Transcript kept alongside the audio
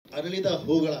ಅರಳಿದ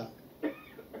ಹೂಗಳ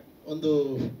ಒಂದು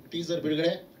ಟೀಸರ್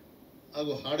ಬಿಡುಗಡೆ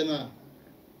ಹಾಗೂ ಹಾಡಿನ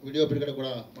ವಿಡಿಯೋ ಬಿಡುಗಡೆ ಕೂಡ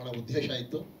ಮಾಡೋ ಉದ್ದೇಶ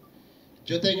ಇತ್ತು.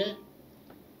 ಜೊತೆಗೆ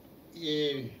ಈ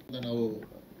ನಾವು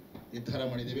ನಿರ್ಧಾರ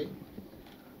ಮಾಡಿದ್ದೀವಿ,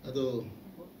 ಅದು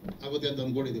ಆಗುತ್ತೆ ಅಂತ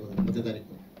ಅಂದ್ಕೊಂಡಿದ್ದೀವಿ. 9ನೇ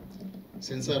ತಾರೀಕು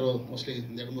ಸೆನ್ಸಾರು ಮೋಸ್ಟ್ಲಿ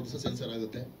 2-3 ದಿವಸ ಸೆನ್ಸಾರ್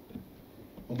ಆಗುತ್ತೆ.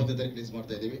 9ನೇ ತಾರೀಕು ರಿಲೀಸ್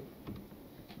ಮಾಡ್ತಾ ಇದ್ದೀವಿ.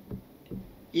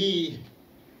 ಈ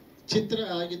ಚಿತ್ರ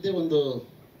ಆಗಿದ್ದೇ ಒಂದು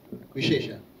ವಿಶೇಷ.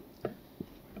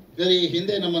 ಈ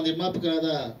ಹಿಂದೆ ನಮ್ಮ ನಿರ್ಮಾಪಕರಾದ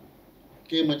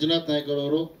ಕೆ ಮಂಜುನಾಥ್ ನಾಯಕ್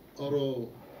ಅವರು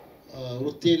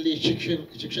ವೃತ್ತಿಯಲ್ಲಿ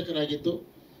ಶಿಕ್ಷಕರಾಗಿದ್ದು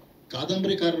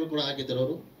ಕಾದಂಬರಿಕಾರರು ಕೂಡ ಆಗಿದ್ದರು.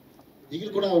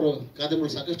 ಈಗಲೂ ಕೂಡ ಅವರು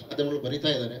ಸಾಕಷ್ಟು ಕಾದಂಬರಿಗಳು ಬರೀತಾ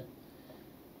ಇದ್ದಾರೆ.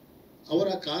 ಅವರ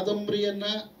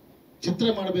ಕಾದಂಬರಿಯನ್ನು ಚಿತ್ರ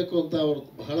ಮಾಡಬೇಕು ಅಂತ ಅವರು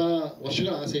ಬಹಳ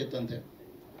ವರ್ಷಗಳ ಆಸೆ ಇತ್ತಂತೆ.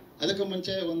 ಅದಕ್ಕೆ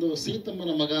ಮುಂಚೆ ಒಂದು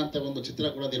ಸೀತಮ್ಮನ ಮಗ ಅಂತ ಒಂದು ಚಿತ್ರ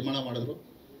ಕೂಡ ನಿರ್ಮಾಣ ಮಾಡಿದ್ರು.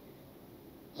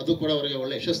 ಅದು ಕೂಡ ಅವರಿಗೆ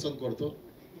ಒಳ್ಳೆ ಯಶಸ್ಸು ತಂದು ಕೊಡ್ತು.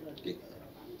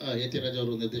 ಯತಿರಾಜ್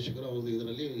ಅವರು ನಿರ್ದೇಶಕರು, ಅವರು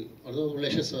ಇದರಲ್ಲಿ ಅದು ಒಳ್ಳೆ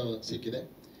ಯಶಸ್ಸು ಸಿಕ್ಕಿದೆ.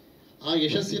 ಆ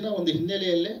ಯಶಸ್ಸಿನ ಒಂದು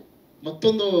ಹಿನ್ನೆಲೆಯಲ್ಲೇ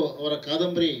ಮತ್ತೊಂದು ಅವರ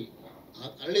ಕಾದಂಬರಿ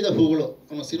ಅರಳಿದ ಹೂಗಳು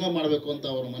ಅನ್ನೋ ಸಿನಿಮಾ ಮಾಡಬೇಕು ಅಂತ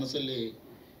ಅವರ ಮನಸ್ಸಲ್ಲಿ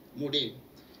ಮೂಡಿ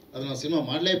ಅದನ್ನು ಸಿನಿಮಾ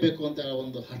ಮಾಡಲೇಬೇಕು ಅಂತ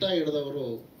ಒಂದು ಹಠ ಹಿಡಿದವರು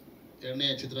 2ನೇ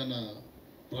ಚಿತ್ರನ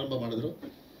ಪ್ರಾರಂಭ ಮಾಡಿದ್ರು.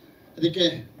 ಅದಕ್ಕೆ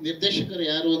ನಿರ್ದೇಶಕರು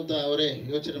ಯಾರು ಅಂತ ಅವರೇ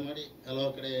ಯೋಚನೆ ಮಾಡಿ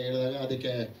ಹಲವಾರು ಕಡೆ ಹೇಳಿದಾಗ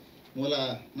ಅದಕ್ಕೆ ಮೂಲ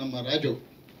ನಮ್ಮ ರಾಜು,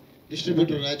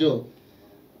 ಡಿಸ್ಟ್ರಿಬ್ಯೂಟರ್ ರಾಜು,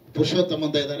 ಪುರುಷೋತ್ತಮ್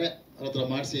ಅಂತ ಇದ್ದಾರೆ, ಅವ್ರ ಹತ್ರ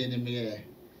ಮಾಡಿಸಿ ನಿಮಗೆ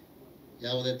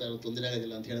ಯಾವುದೇ ಥರ ತೊಂದರೆ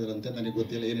ಆಗೋದಿಲ್ಲ ಅಂತ ಹೇಳಿದ್ರಂತೆ. ನನಗೆ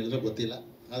ಗೊತ್ತಿಲ್ಲ, ಏನು ಹೇಳಿದ್ರು ಗೊತ್ತಿಲ್ಲ.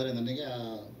 ಆದರೆ ನನಗೆ ಆ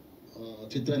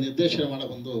ಚಿತ್ರ ನಿರ್ದೇಶನ ಮಾಡೋ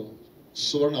ಒಂದು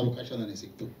ಸುವರ್ಣ ಅವಕಾಶ ನನಗೆ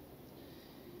ಸಿಕ್ತು.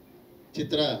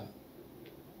 ಚಿತ್ರ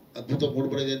ಅದ್ಭುತ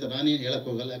ಮೂಡ್ಬಡಿದೆ ಅಂತ ನಾನೇನು ಹೇಳಕ್ಕೆ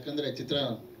ಹೋಗಲ್ಲ, ಯಾಕಂದರೆ ಚಿತ್ರ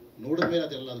ನೋಡಿದ ಮೇಲೆ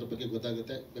ಅದೆಲ್ಲ ಅದ್ರ ಬಗ್ಗೆ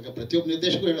ಗೊತ್ತಾಗುತ್ತೆ. ಬೇಕಾದ್ರೆ ಪ್ರತಿಯೊಬ್ಬ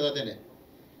ನಿರ್ದೇಶಕರು ಹೇಳೋದೇನೆ,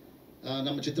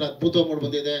 ನಮ್ಮ ಚಿತ್ರ ಅದ್ಭುತ ಮೂಡಿ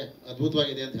ಬಂದಿದೆ,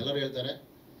 ಅದ್ಭುತವಾಗಿದೆ ಅಂತ ಎಲ್ಲರೂ ಹೇಳ್ತಾರೆ.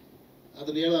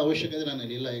 ಅದನ್ನು ಹೇಳೋ ಅವಶ್ಯಕತೆ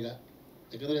ನನ್ನಲ್ಲಿ ಇಲ್ಲ ಈಗ.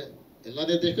 ಯಾಕಂದರೆ ಎಲ್ಲ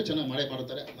ನಿರ್ದೇಶಕರು ಚೆನ್ನಾಗಿ ಮಾಡೇ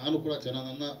ಮಾಡ್ತಾರೆ. ನಾನು ಕೂಡ ಚೆನ್ನಾಗಿ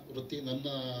ನನ್ನ ವೃತ್ತಿ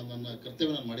ನನ್ನ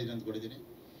ಕರ್ತವ್ಯ ನಾನು ಮಾಡಿದ್ದೀನಿ ಅಂದ್ಕೊಂಡಿದ್ದೀನಿ.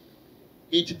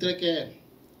 ಈ ಚಿತ್ರಕ್ಕೆ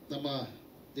ನಮ್ಮ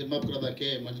ನಿರ್ಮಾಪಕರಾದ ಕೆ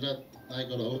ಮಂಜುನಾಥ್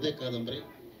ನಾಯಕ್ ಅವರು ಅವ್ರದ್ದೇ ಕಾದಂಬರಿ,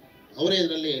 ಅವರೇ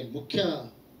ಇದರಲ್ಲಿ ಮುಖ್ಯ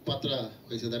ಪಾತ್ರ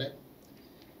ವಹಿಸಿದ್ದಾರೆ.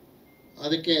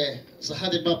 ಅದಕ್ಕೆ ಸಹ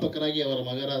ನಿರ್ಮಾಪಕರಾಗಿ ಅವರ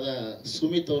ಮಗರಾದ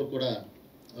ಸುಮಿತ್ ಅವರು ಕೂಡ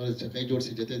ಅವರ ಕೈ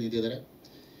ಜೋಡಿಸಿ ಜೊತೆ ನಿಂತಿದ್ದಾರೆ.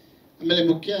 ಆಮೇಲೆ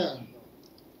ಮುಖ್ಯ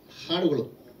ಹಾಡುಗಳು,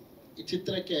 ಈ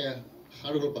ಚಿತ್ರಕ್ಕೆ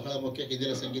ಹಾಡುಗಳು ಬಹಳ ಮುಖ್ಯ.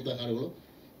 ಹಿನ್ನೆಲೆ ಸಂಗೀತ ಹಾಡುಗಳು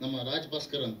ನಮ್ಮ ರಾಜ್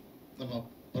ಭಾಸ್ಕರನ್, ನಮ್ಮ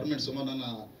ಪರ್ಮನೆಂಟ್ ಸುಮನನ್ನ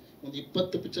ಒಂದು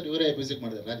 20 ಪಿಕ್ಚರ್ ಇವರೇ ಮ್ಯೂಸಿಕ್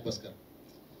ಮಾಡಿದ್ದಾರೆ ರಾಜ್ ಭಾಸ್ಕರ್.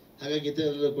 ಹಾಗಾಗಿ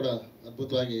ಇದರಲ್ಲೂ ಕೂಡ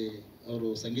ಅದ್ಭುತವಾಗಿ ಅವರು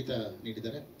ಸಂಗೀತ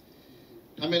ನೀಡಿದ್ದಾರೆ.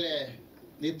 ಆಮೇಲೆ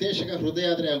ನಿರ್ದೇಶಕ ಹೃದಯ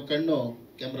ಆದರೆ ಕಣ್ಣು,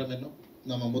 ಕ್ಯಾಮ್ರಾಮನ್ನು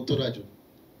ನಮ್ಮ ಮುತ್ತುರಾಜು,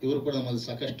 ಇವರು ಕೂಡ ನಮ್ಮಲ್ಲಿ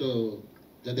ಸಾಕಷ್ಟು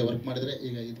ಜೊತೆ ವರ್ಕ್ ಮಾಡಿದ್ದಾರೆ.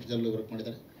 ಈಗ ಈ ಪಿಕ್ಚರ್ಲ್ಲೂ ವರ್ಕ್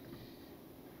ಮಾಡಿದ್ದಾರೆ.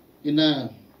 ಇನ್ನು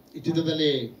ಈ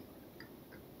ಚಿತ್ರದಲ್ಲಿ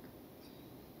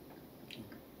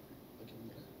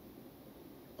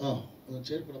ಒಂದು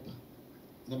ಚೇರ್ ಕೊಡಪ್ಪ.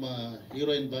 ನಮ್ಮ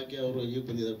ಹೀರೋಯಿನ್ ಭಾಗ್ಯ ಅವರು ಈಗ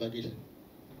ಬಂದಿದ್ದಾರೆ. ಭಾಗ್ಯ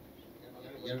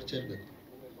 2 ಚೇರ್ ಬೇಕು.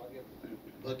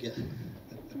 ಭಾಗ್ಯ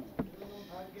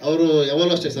ಅವರು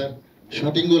ಯಾವಾಗಲೂ ಅಷ್ಟೇ ಸರ್,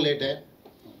 ಶೂಟಿಂಗೂ ಲೇಟೇ,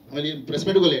 ಆಮೇಲೆ ಈ ಪ್ರೆಸ್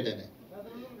ಮೀಟ್ಗೂ ಲೇಟೇನೆ.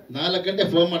 4 ಗಂಟೆ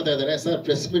ಫೋನ್ ಮಾಡ್ತಾ ಇದ್ದಾರೆ, ಸರ್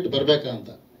ಪ್ರೆಸ್ ಮೀಟ್ ಬರಬೇಕಾ ಅಂತ.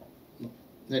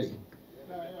 ನಡಿ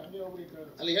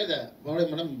ಅಲ್ಲಿ ಹೇಳಿದೆ,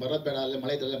 ಮೇಡಮ್ ಬರೋದು ಬೇಡ, ಅಲ್ಲೇ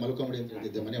ಮಳೆ ಇದ್ರಲ್ಲೇ ಮಲ್ಕೊಂಬಿಡಿ ಅಂತ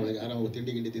ಹೇಳಿದ್ದೆ. ಮನೆ ಒಳಗೆ ಆರಾಮ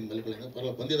ತಿಂಡಿ ಗಿಂಡಿ ತಿಂದು ಮಲ್ಕೊಳ್ಳಿ.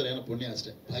 ಪರವಾಗಿಲ್ಲ, ಬಂದಿದ್ದಾರೆ, ಏನೋ ಪುಣ್ಯ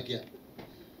ಅಷ್ಟೇ, ಭಾಗ್ಯ.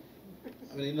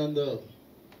 ಆಮೇಲೆ ಇನ್ನೊಂದು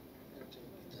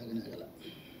ಆಗಲ್ಲ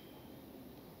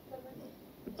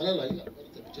ಅಲ್ಲಲ್ಲ, ಇಲ್ಲ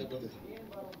ಬರುತ್ತೆ, ಪಿಕ್ಚರ್ ಬರ್ತದೆ.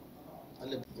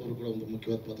 ಅಲ್ಲೇ ಅವರು ಕೂಡ ಒಂದು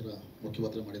ಮುಖ್ಯ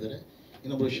ಪಾತ್ರ ಮಾಡಿದ್ದಾರೆ.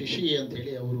 ಇನ್ನೊಬ್ಬರು ಶಿಶಿ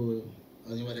ಅಂಥೇಳಿ, ಅವರು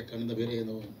ಅನಿವಾರ್ಯ ಕಾರಣದಿಂದ ಬೇರೆ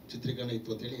ಏನೋ ಚಿತ್ರೀಕರಣ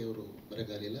ಇತ್ತು ಅಂಥೇಳಿ ಅವರು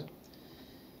ಬರೋಕ್ಕಾಗಲಿಲ್ಲ.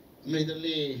 ಆಮೇಲೆ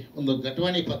ಇದರಲ್ಲಿ ಒಂದು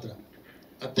ಘಟವಾಣಿ ಪಾತ್ರ,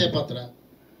 ಅತ್ತೆ ಪಾತ್ರ,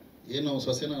 ಏನೋ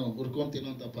ಸೊಸೆನ ಹುರ್ಕೊಂಡು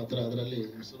ತಿನ್ನೋಂಥ ಪಾತ್ರ, ಅದರಲ್ಲಿ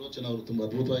ಸುಲೋಚನ ಅವರು ತುಂಬ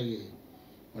ಅದ್ಭುತವಾಗಿ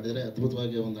ಮಾಡಿದ್ದಾರೆ.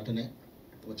 ಅದ್ಭುತವಾಗಿ ಒಂದು ನಟನೆ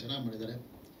ತುಂಬ ಚೆನ್ನಾಗಿ ಮಾಡಿದ್ದಾರೆ.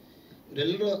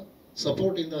 ಇವರೆಲ್ಲರ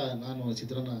ಸಪೋರ್ಟಿಂದ ನಾನು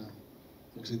ಚಿತ್ರನ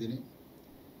ಮುಗಿಸಿದ್ದೀನಿ.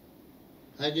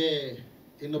 ಹಾಗೆ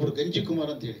ಇನ್ನೊಬ್ಬರು ಗಂಜಿ ಕುಮಾರ್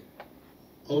ಅಂತೇಳಿ,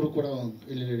 ಅವರು ಕೂಡ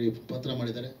ಇಲ್ಲಿ ಪಾತ್ರ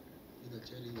ಮಾಡಿದ್ದಾರೆ. ಇದು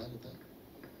ಚೇರ್ ಇದಾಗುತ್ತಾ,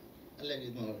 ಅಲ್ಲೇ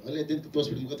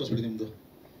ತೋರಿಸ್ಬಿಡಿ, ಮುಖ ತೋರಿಸ್ಬಿಡಿ ನಿಮ್ಮದು.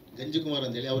 ಗಂಜಿ ಕುಮಾರ್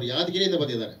ಅಂತೇಳಿ ಅವರು ಯಾದಗಿರಿಯಿಂದ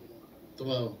ಬಂದಿದ್ದಾರೆ.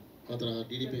 ತುಂಬ ಪಾತ್ರ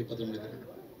DDP ಪಾತ್ರ ಮಾಡಿದ್ದಾರೆ.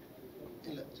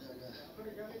 ಇಲ್ಲ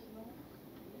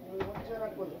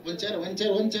ಜಾಗ,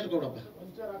 ಒಂದು ಚೇರ್ ಕೊಡಪ್ಪ.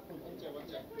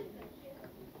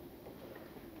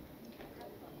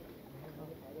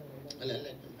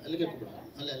 ಅಲ್ಲಿಗೆ ಕೊಡ,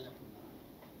 ಅಲ್ಲೇ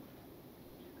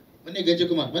ಬನ್ನಿ ಗಂಜಿ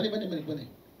ಕುಮಾರ್, ಬನ್ನಿ.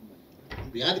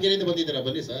 ಯಾದಗಿರಿಯಿಂದ ಬಂದಿದ್ದೀರಾ,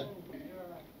 ಬನ್ನಿ ಸರ್.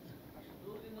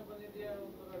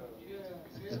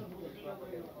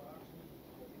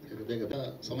 ಬೇಗ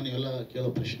ಸಾಮಾನ್ಯವೆಲ್ಲ ಕೇಳೋ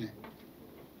ಪ್ರಶ್ನೆ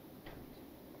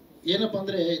ಏನಪ್ಪ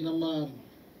ಅಂದರೆ, ನಮ್ಮ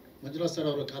ಮಂಜುನಾಥ್ ಸರ್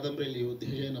ಅವರ ಕಾದಂಬರಿಯಲ್ಲಿ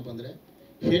ಉದ್ದೇಶ ಏನಪ್ಪ ಅಂದರೆ,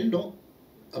 ಹೆಣ್ಣು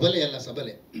ಅಬಲೆ ಅಲ್ಲ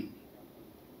ಸಬಲೆ.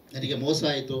 ನನಗೆ ಮೋಸ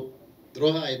ಆಯಿತು,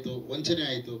 ದ್ರೋಹ ಆಯಿತು, ವಂಚನೆ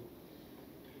ಆಯಿತು,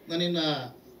 ನಾನಿನ್ನು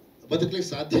ಬದುಕಲಿಕ್ಕೆ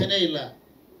ಸಾಧ್ಯನೇ ಇಲ್ಲ,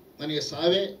 ನನಗೆ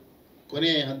ಸಾವೇ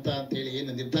ಕೊನೆ ಹಂತ ಅಂತೇಳಿ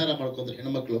ಏನು ನಿರ್ಧಾರ ಮಾಡ್ಕೊಂಡ್ರೆ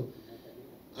ಹೆಣ್ಮಕ್ಳು,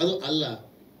 ಅದು ಅಲ್ಲ,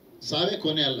 ಸಾವೇ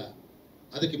ಕೊನೆ ಅಲ್ಲ,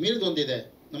 ಅದಕ್ಕೆ ಮೀರಿದೊಂದಿದೆ.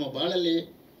 ನಮ್ಮ ಬಾಳಲ್ಲಿ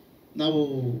ನಾವು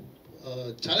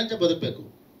ಚಾಲೆಂಜ್ ಬದುಕಬೇಕು,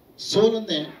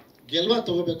 ಸೋಲನ್ನೇ ಗೆಲ್ವಾ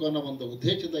ತಗೋಬೇಕು ಅನ್ನೋ ಒಂದು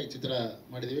ಉದ್ದೇಶದಿಂದ ಈ ಚಿತ್ರ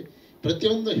ಮಾಡಿದ್ದೀವಿ.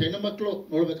 ಪ್ರತಿಯೊಂದು ಹೆಣ್ಣು ಮಕ್ಕಳು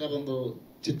ನೋಡಬೇಕಾದ ಒಂದು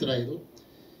ಚಿತ್ರ ಇದು.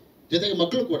 ಜೊತೆಗೆ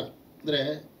ಮಕ್ಕಳು ಕೂಡ, ಅಂದರೆ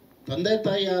ತಂದೆ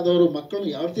ತಾಯಿ ಆದವರು ಮಕ್ಕಳನ್ನು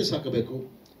ಯಾವ ರೀತಿ ಸಾಕಬೇಕು,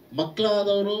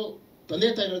 ಮಕ್ಕಳಾದವರು ತಂದೆ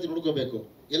ತಾಯಿ ರೀತಿ ನೋಡ್ಕೋಬೇಕು,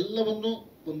 ಎಲ್ಲವನ್ನು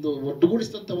ಒಂದು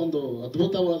ಒಟ್ಟುಗೂಡಿಸಿದಂಥ ಒಂದು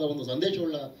ಅದ್ಭುತವಾದ ಒಂದು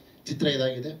ಸಂದೇಶವುಳ್ಳ ಚಿತ್ರ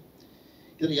ಇದಾಗಿದೆ.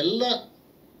 ಇದರ ಎಲ್ಲ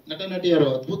ನಟ ನಟಿಯರು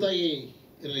ಅದ್ಭುತವಾಗಿ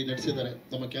ಇದರಲ್ಲಿ ನಟಿಸಿದ್ದಾರೆ.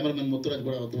 ನಮ್ಮ ಕ್ಯಾಮ್ರಾಮನ್ ಮುತ್ತುರಾಜ್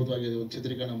ಕೂಡ ಅದ್ಭುತವಾಗಿ ಒಂದು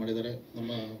ಚಿತ್ರೀಕರಣ ಮಾಡಿದ್ದಾರೆ.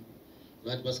 ನಮ್ಮ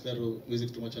ರಾಜ್ ಭಾಸ್ಕರ್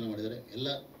ಮ್ಯೂಸಿಕ್ ತುಂಬ ಚೆನ್ನಾಗಿ ಮಾಡಿದ್ದಾರೆ. ಎಲ್ಲ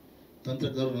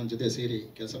ತಂತ್ರಜ್ಞರು ನನ್ನ ಜೊತೆ ಸೇರಿ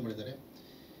ಕೆಲಸ ಮಾಡಿದ್ದಾರೆ.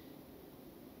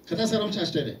 ಕಥಾ ಸಾರಾಂಶ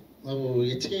ಅಷ್ಟೇ, ನಾವು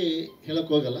ಹೆಚ್ಚಿಗೆ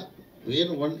ಹೇಳೋಕ್ಕೆ ಹೋಗಲ್ಲ.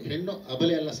 ಏನು ಹೆಣ್ಣು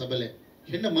ಅಬಲೆ ಅಲ್ಲ ಸಬಲೆ,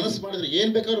 ಹೆಣ್ಣು ಮನಸ್ಸು ಮಾಡಿದ್ರೆ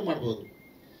ಏನು ಬೇಕಾದ್ರೂ ಮಾಡ್ಬೋದು.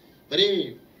 ಬರೀ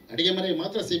ಅಡುಗೆ ಮನೆಗೆ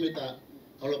ಮಾತ್ರ ಸೀಮಿತ,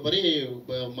 ಅವಳು ಬರೀ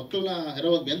ಮಕ್ಕಳನ್ನ ಹೆರೋ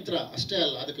ಒಂದು ಯಂತ್ರ ಅಷ್ಟೇ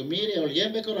ಅಲ್ಲ, ಅದಕ್ಕೆ ಮೀರಿ ಅವಳು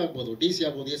ಏನು ಬೇಕಾದ್ರೂ ಆಗ್ಬೋದು. DC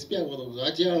ಆಗ್ಬೋದು, SP ಆಗ್ಬೋದು,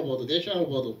 ರಾಜ್ಯ ಆಗ್ಬೋದು, ದೇಶ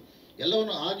ಆಗ್ಬೋದು,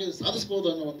 ಎಲ್ಲವನ್ನು ಆಗಿ ಸಾಧಿಸ್ಬೋದು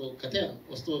ಅನ್ನೋ ಒಂದು ಕಥೆಯ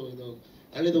ವಸ್ತು ಇದು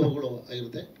ಅರಳಿದ ಹೂಗಳು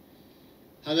ಆಗಿರುತ್ತೆ.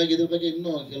 ಹಾಗಾಗಿ ಇದ್ರ ಬಗ್ಗೆ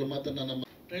ಇನ್ನೂ ಕೆಲವು ಮಾತನ್ನು ನಮ್ಮ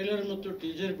ಟ್ರೈಲರ್ ಮತ್ತು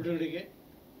ಟೀಸರ್ ಬಿಡುಗಡೆಗೆ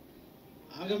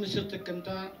ಆಗಮಿಸಿರ್ತಕ್ಕಂಥ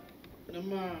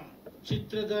ನಮ್ಮ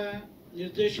ಚಿತ್ರದ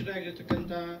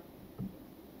ನಿರ್ದೇಶಕರಾಗಿರ್ತಕ್ಕಂಥ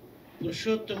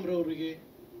ಪುರುಷೋತ್ತಮ್ರವರಿಗೆ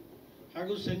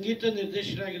ಹಾಗೂ ಸಂಗೀತ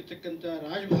ನಿರ್ದೇಶಕರಾಗಿರ್ತಕ್ಕಂಥ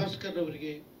ರಾಜ್ ಭಾಸ್ಕರ್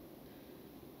ಅವರಿಗೆ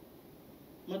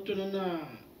ಮತ್ತು ನನ್ನ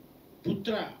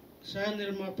ಪುತ್ರ ಸಹ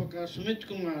ನಿರ್ಮಾಪಕ ಸುಮಿತ್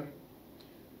ಕುಮಾರ್,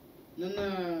 ನನ್ನ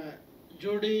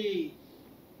ಜೋಡಿ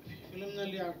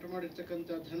ಫಿಲಮ್ನಲ್ಲಿ ಆಕ್ಟ್ ಮಾಡಿರ್ತಕ್ಕಂಥ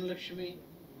ಧನಲಕ್ಷ್ಮಿ,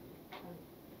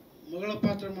 ಮಗಳ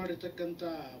ಪಾತ್ರ ಮಾಡಿರ್ತಕ್ಕಂಥ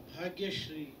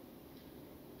ಭಾಗ್ಯಶ್ರೀ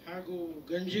ಹಾಗೂ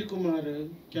ಗಂಜಿ ಕುಮಾರ್,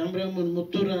 ಕ್ಯಾಮ್ರಾಮನ್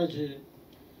ಮುತ್ತುರಾಜ್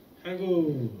ಹಾಗೂ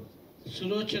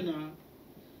ಸುಲೋಚನಾ,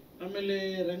 ಆಮೇಲೆ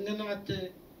ರಂಗನಾಥ್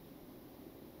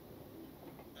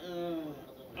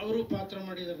ಅವರು ಪಾತ್ರ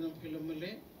ಮಾಡಿದ್ದಾರೆ ನಮ್ಮ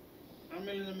ಫಿಲಮಲ್ಲಿ.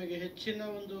 ಆಮೇಲೆ ನಮಗೆ ಹೆಚ್ಚಿನ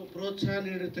ಒಂದು ಪ್ರೋತ್ಸಾಹ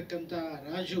ನೀಡಿರ್ತಕ್ಕಂಥ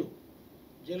ರಾಜು,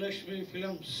 ಜಯಲಕ್ಷ್ಮಿ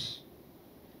ಫಿಲಮ್ಸ್,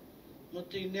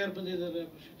 ಮತ್ತು ಇನ್ಯಾರು ಬಂದಿದ್ದಾರೆ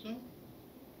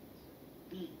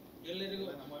ಎಲ್ಲರಿಗೂ.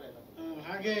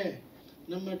 ಹಾಗೆ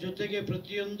ನಮ್ಮ ಜೊತೆಗೆ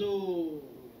ಪ್ರತಿಯೊಂದು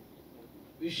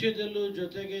ವಿಷಯದಲ್ಲೂ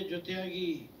ಜೊತೆಯಾಗಿ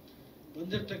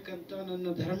ಬಂದಿರತಕ್ಕಂಥ ನನ್ನ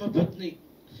ಧರ್ಮಪತ್ನಿ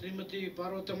ಶ್ರೀಮತಿ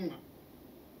ಪಾರ್ವತಮ್ಮ,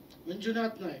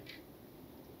 ಮಂಜುನಾಥ್ ನಾಯಕ್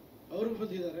ಅವರು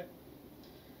ಬಂದಿದ್ದಾರೆ.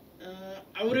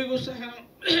 ಅವರಿಗೂ ಸಹ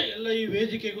ಎಲ್ಲ ಈ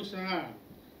ವೇದಿಕೆಗೂ ಸಹ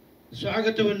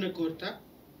ಸ್ವಾಗತವನ್ನು ಕೋರ್ತಾ,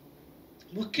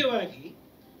 ಮುಖ್ಯವಾಗಿ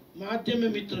ಮಾಧ್ಯಮ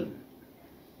ಮಿತ್ರರು,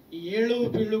 ಈ ಏಳು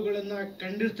ಬೀಳುಗಳನ್ನು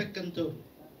ಕಂಡಿರ್ತಕ್ಕಂಥವ್ರು,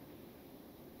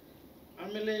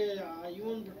 ಆಮೇಲೆ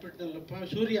ಇವನ್ ಬಿಟ್ಬಿಟ್ನಲ್ಲಪ್ಪ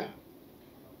ಸೂರ್ಯ,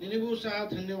 ನಿನಗೂ ಸಹ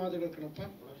ಧನ್ಯವಾದಗಳು ಕಣಪ್ಪ.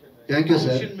 Thank you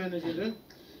sir. ಮ್ಯಾನೇಜರ್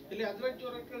ಇಲ್ಲಿ ಅದ್ರ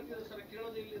ಜೋರ ಕೇಳ್ತಿದ್ರು ಸರ್,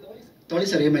 ಕೇಳೋದಿಲ್ಲ ತೊಳಿ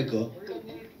ಸರ್, ಈ ಮೈಕು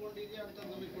ಇಟ್ಕೊಂಡಿದ್ಯಾ ಅಂತ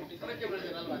ನಮಗೆ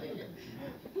ಕೊಟ್ಟಿದ್ದಾರೆ.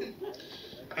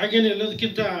 ಹಾಗೇನೆ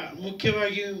ಎಲ್ಲದಕ್ಕಿಂತ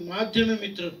ಮುಖ್ಯವಾಗಿ ಮಾಧ್ಯಮ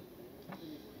ಮಿತ್ರರು,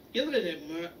 ಅಂದ್ರೆ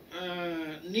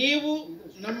ನೀವು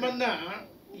ನಮ್ಮನ್ನ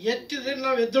ಎತ್ತಿದ್ರೆ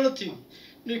ನಾವು ಎದ್ದೊಳ್ತೀವಿ,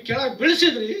 ನೀವು ಕೆಳಗೆ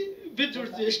ಬೀಳಿಸಿದ್ರಿ ಬಿದ್ದು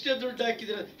ಬಿಡ್ತೀವಿ, ಎಷ್ಟೇ ದುಡ್ಡು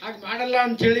ಹಾಕಿದ್ರೆ ಹಾಗೆ ಮಾಡಲ್ಲ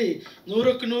ಅಂಥೇಳಿ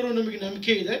 100ಕ್ಕೆ 100 ನಮಗೆ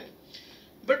ನಂಬಿಕೆ ಇದೆ.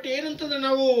 ಬಟ್ ಏನಂತಂದ್ರೆ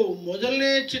ನಾವು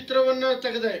ಮೊದಲನೇ ಚಿತ್ರವನ್ನು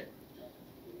ತೆಗೆದೆ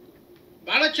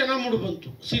ಭಾಳ ಚೆನ್ನಾಗಿ ಮೂಡಿ ಬಂತು,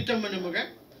 ಸೀತಮ್ಮನ ಮಗ.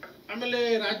 ಆಮೇಲೆ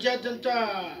ರಾಜ್ಯಾದ್ಯಂತ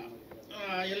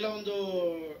ಎಲ್ಲ ಒಂದು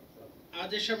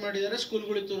ಆದೇಶ ಮಾಡಿದ್ದಾರೆ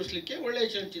ಸ್ಕೂಲ್ಗಳಿಗೆ ತೋರಿಸ್ಲಿಕ್ಕೆ, ಒಳ್ಳೆಯ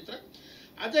ಚಲನಚಿತ್ರ.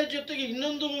 ಅದರ ಜೊತೆಗೆ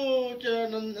ಇನ್ನೊಂದು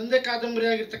ನಂದೇ ಕಾದಂಬರಿ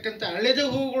ಆಗಿರ್ತಕ್ಕಂಥ ಅರಳಿದ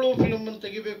ಹೂವುಗಳು ಫಿಲಮನ್ನು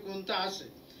ತೆಗಿಬೇಕು ಅಂತ ಆಸೆ.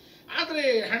 ಆದರೆ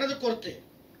ಹಣದ ಕೊರತೆ,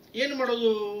 ಏನು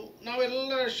ಮಾಡೋದು,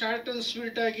 ನಾವೆಲ್ಲ ಶಾರ್ಟ್ ಆ್ಯಂಡ್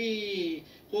ಸ್ವೀಟಾಗಿ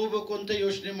ಹೋಗ್ಬೇಕು ಅಂತ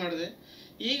ಯೋಚನೆ ಮಾಡಿದೆ.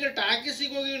 ಈಗ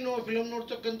ಟಾಕೀಸಿಗೆ ಹೋಗಿ ಫಿಲಮ್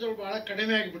ನೋಡ್ತಕ್ಕಂಥವ್ರು ಭಾಳ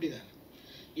ಕಡಿಮೆ ಆಗಿಬಿಟ್ಟಿದ್ದಾರೆ.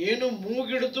 ಏನು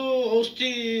ಮೂಗಿಡಿದು ಔಷಧಿ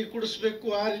ಕುಡಿಸ್ಬೇಕು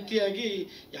ಆ ರೀತಿಯಾಗಿ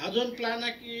ಯಾವುದೋ ಒಂದು ಪ್ಲ್ಯಾನ್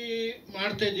ಹಾಕಿ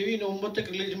ಮಾಡ್ತಾಯಿದ್ದೀವಿ. ಇನ್ನು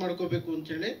 9ಕ್ಕೆ ರಿಲೀಸ್ ಮಾಡ್ಕೋಬೇಕು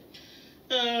ಅಂಥೇಳಿ.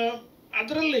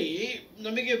 ಅದರಲ್ಲಿ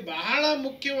ನಮಗೆ ಬಹಳ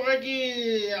ಮುಖ್ಯವಾಗಿ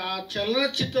ಆ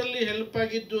ಚಲನಚಿತ್ರದಲ್ಲಿ ಹೆಲ್ಪ್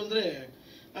ಆಗಿದ್ದು ಅಂದರೆ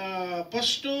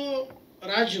ಫಸ್ಟು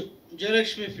ರಾಜು,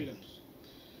 ಜಯಲಕ್ಷ್ಮಿ ಫಿಲಮ್ಸ್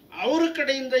ಅವ್ರ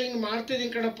ಕಡೆಯಿಂದ ಹಿಂಗೆ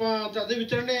ಮಾಡ್ತಿದ್ದೀನಿ ಕಣಪ್ಪ ಅಂತ, ಅದೇ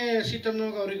ವಿತರಣೆ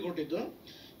ಸೀತಮ್ಮನಾಗ ಅವ್ರಿಗೆ ಕೊಟ್ಟಿದ್ದು.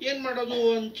 ಏನು ಮಾಡೋದು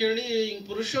ಅಂಥೇಳಿ ಹಿಂಗೆ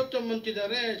ಪುರುಷೋತ್ತಮ್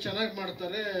ಅಂತಿದ್ದಾರೆ, ಚೆನ್ನಾಗಿ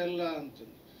ಮಾಡ್ತಾರೆ ಎಲ್ಲ ಅಂತಂದು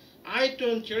ಆಯಿತು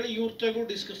ಅಂಥೇಳಿ ಇವ್ರ ತಗೋ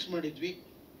ಡಿಸ್ಕಸ್ ಮಾಡಿದ್ವಿ.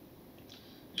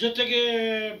 ಜೊತೆಗೆ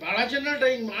ಭಾಳ ಜನ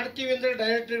ಹಿಂಗೆ ಮಾಡ್ತೀವಿ ಅಂದರೆ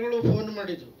ಡೈರೆಕ್ಟರ್ಗಳು ಫೋನ್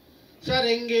ಮಾಡಿದರು, ಸರ್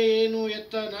ಹೆಂಗೆ ಏನು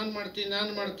ಎತ್ತ, ನಾನು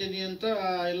ಮಾಡ್ತೀನಿ ಅಂತ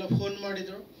ಎಲ್ಲ ಫೋನ್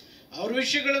ಮಾಡಿದರು. ಅವ್ರ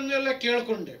ವಿಷಯಗಳನ್ನು ಎಲ್ಲ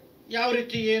ಕೇಳಿಕೊಂಡೆ, ಯಾವ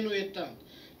ರೀತಿ ಏನು ಎತ್ತ ಅಂತ.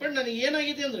 ಬಟ್ ನನಗೆ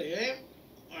ಏನಾಗಿದೆ ಅಂದರೆ,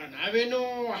 ನಾವೇನು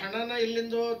ಹಣನ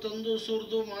ಇಲ್ಲಿಂದೋ ತಂದು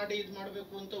ಸುರಿದು ಮಾಡಿ ಇದು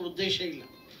ಮಾಡಬೇಕು ಅಂತ ಉದ್ದೇಶ ಇಲ್ಲ.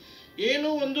 ಏನೋ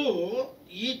ಒಂದು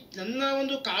ಈ ನನ್ನ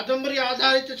ಒಂದು ಕಾದಂಬರಿ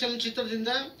ಆಧಾರಿತ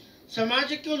ಚಲನಚಿತ್ರದಿಂದ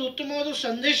ಸಮಾಜಕ್ಕೆ ಒಂದು ಉತ್ತಮವಾದ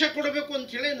ಸಂದೇಶ ಕೊಡಬೇಕು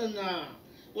ಅಂಥೇಳಿ ನನ್ನ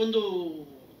ಒಂದು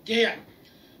ಧ್ಯೇಯ.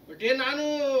 ಬಟ್ ನಾನು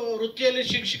ವೃತ್ತಿಯಲ್ಲಿ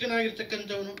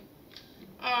ಶಿಕ್ಷಕನಾಗಿರ್ತಕ್ಕಂಥವನು,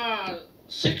 ಆ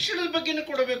ಶಿಕ್ಷಣದ ಬಗ್ಗೆನೇ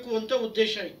ಕೊಡಬೇಕು ಅಂತ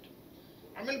ಉದ್ದೇಶ ಇತ್ತು.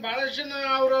 ಆಮೇಲೆ ಭಾಳಷ್ಟು ಜನ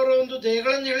ಅವ್ರವ್ರ ಒಂದು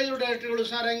ದೇಹಗಳನ್ನು ಹೇಳಿದ್ರು ಡೈರೆಕ್ಟರ್ಗಳು,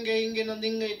 ಸರ್ ಹಂಗೆ ಹಿಂಗೆ ನಂದು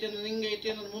ಹಿಂಗೈತೆ, ನನ್ನ ಹಿಂಗೈತೆ,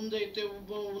 ನನ್ನ ಮುಂದೆ ಐತೆ,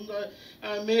 ಮುಂದೆ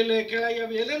ಮೇಲೆ ಕೆಳಗೆ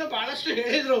ಎಲ್ಲೇನೋ ಭಾಳಷ್ಟು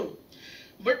ಹೇಳಿದ್ರು ಅವರು.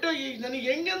 ಬಟ್ ಈಗ ನನಗೆ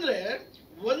ಹೆಂಗಂದ್ರೆ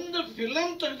ಒಂದು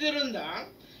ಫಿಲಮ್ ತೆಗ್ದಿರೋದ್ರಿಂದ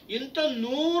ಇಂಥ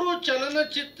 100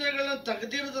 ಚಲನಚಿತ್ರಗಳನ್ನ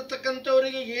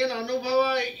ತೆಗೆದಿರತಕ್ಕಂಥವ್ರಿಗೆ ಏನು ಅನುಭವ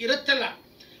ಇರುತ್ತಲ್ಲ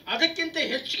ಅದಕ್ಕಿಂತ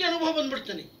ಹೆಚ್ಚಿಗೆ ಅನುಭವ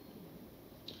ಬಂದ್ಬಿಡ್ತಾನೆ.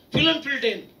 ಫಿಲಮ್ ಫೀಲ್ಡ್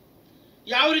ಏನು,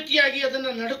 ಯಾವ ರೀತಿಯಾಗಿ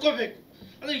ಅದನ್ನು ನಡ್ಕೋಬೇಕು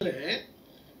ಅಂದರೆ,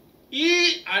 ಈ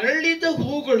ಅರಳಿದ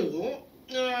ಹೂಗಳು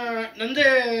ನಂದೇ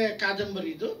ಕಾದಂಬರಿ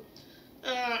ಇದು.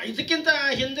 ಇದಕ್ಕಿಂತ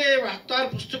ಹಿಂದೆ 10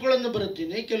 ಪುಸ್ತಕಗಳನ್ನು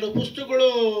ಬರುತ್ತೀನಿ. ಕೆಲವು ಪುಸ್ತಕಗಳು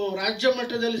ರಾಜ್ಯ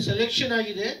ಮಟ್ಟದಲ್ಲಿ ಸೆಲೆಕ್ಷನ್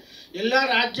ಆಗಿದೆ, ಎಲ್ಲ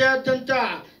ರಾಜ್ಯಾದ್ಯಂತ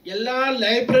ಎಲ್ಲ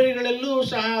ಲೈಬ್ರರಿಗಳಲ್ಲೂ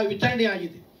ಸಹ ವಿತರಣೆ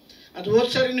ಆಗಿದೆ. ಅದು ಹೋದ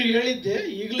ಸಾರಿನೂ ಹೇಳಿದ್ದೆ,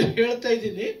 ಈಗಲೂ ಹೇಳ್ತಾ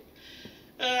ಇದ್ದೀನಿ.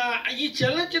 ಈ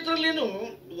ಚಲನಚಿತ್ರದಲ್ಲೇನು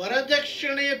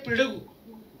ವರದಕ್ಷಿಣೆಯ ಪಿಡುಗು,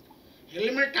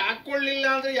 ಹೆಲ್ಮೆಟ್ ಹಾಕ್ಕೊಳ್ಳಿಲ್ಲ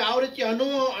ಅಂದರೆ ಯಾವ ರೀತಿ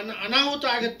ಅನಾಹುತ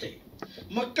ಆಗತ್ತೆ,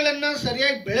 ಮಕ್ಕಳನ್ನು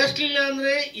ಸರಿಯಾಗಿ ಬೆಳೆಸಲಿಲ್ಲ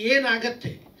ಅಂದರೆ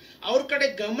ಏನಾಗತ್ತೆ, ಅವ್ರ ಕಡೆ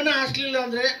ಗಮನ ಹರಿಸಲಿಲ್ಲ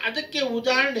ಅಂದರೆ ಅದಕ್ಕೆ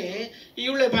ಉದಾಹರಣೆ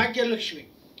ಇವಳೆ ಭಾಗ್ಯಲಕ್ಷ್ಮಿ.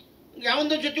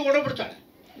 ಯಾವೊಂದು ಜೊತೆ ಓಡೋಗ್ಬಿಡ್ತಾಳೆ,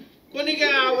 ಕೊನೆಗೆ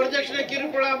ಆ ವರದಕ್ಷಿಣೆ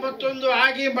ಕಿರುಕುಳ ಮತ್ತೊಂದು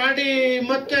ಆಗಿ ಮಾಡಿ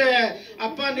ಮತ್ತೆ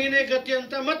ಅಪ್ಪ ನೀನೇ ಗತಿ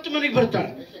ಅಂತ ಮತ್ತೆ ಮನೆಗೆ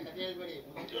ಬರ್ತಾಳೆ.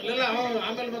 ಅಲ್ಲಲ್ಲ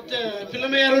ಆಮೇಲೆ ಮತ್ತೆ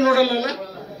ಫಿಲಮ್ ಯಾರು ನೋಡಲ್ಲ.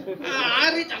 ಆ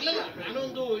ರೀತಿ ಅಲ್ಲಲ್ಲ,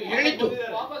 ನಾನೊಂದು ಹೇಳಿದ್ದು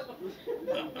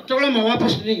ತಗೊಳಮ್ಮ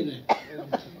ವಾಪಸ್ ನೀನೆ.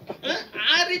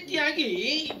 ಆ ರೀತಿಯಾಗಿ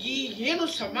ಈ ಏನು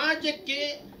ಸಮಾಜಕ್ಕೆ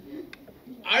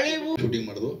ಅಳಿವು. ಶೂಟಿಂಗ್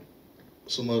ಮಾಡೋದು,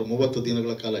 ಸುಮಾರು 30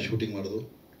 ದಿನಗಳ ಕಾಲ ಶೂಟಿಂಗ್ ಮಾಡೋದು.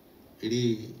 ಇಡೀ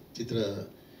ಚಿತ್ರ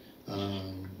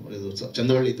ಇದು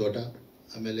ಚಂದವಳ್ಳಿ ತೋಟ,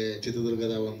 ಆಮೇಲೆ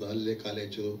ಚಿತ್ರದುರ್ಗದ ಒಂದು ಅಲ್ಲೇ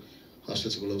ಕಾಲೇಜು,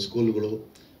 ಹಾಸ್ಟೆಲ್ಸ್ಗಳು, ಸ್ಕೂಲ್ಗಳು,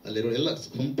 ಅಲ್ಲಿರೋ ಎಲ್ಲ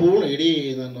ಸಂಪೂರ್ಣ ಇಡೀ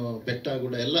ನಾನು ಬೆಟ್ಟ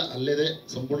ಗುಡ್ಡ ಎಲ್ಲ ಅಲ್ಲೇದೆ.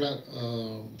 ಸಂಪೂರ್ಣ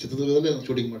ಚಿತ್ರದುರ್ಗದಲ್ಲೇ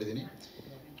ಶೂಟಿಂಗ್ ಮಾಡಿದ್ದೀನಿ.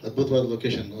 ಅದ್ಭುತವಾದ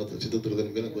ಲೊಕೇಶನ್ ಅದು ಚಿತ್ರದುರ್ಗದ,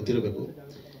 ನಿಮಗೆಲ್ಲ ಗೊತ್ತಿರಬೇಕು.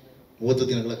 30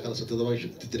 ದಿನಗಳ ಕಾಲ ಸತತವಾಗಿ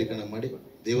ಚಿತ್ರೀಕರಣ ಮಾಡಿ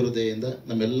ದೇವರ ದಯೆಯಿಂದ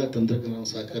ನಮ್ಮೆಲ್ಲ ತಂತ್ರಜ್ಞಾನ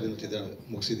ಸಹಕಾರದಿಂದ ಚಿತ್ರ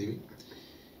ಮುಗಿಸಿದ್ದೀವಿ.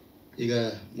 ಈಗ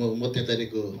 30ನೇ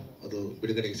ತಾರೀಕು ಅದು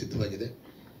ಬಿಡುಗಡೆಗೆ ಸಿದ್ಧವಾಗಿದೆ.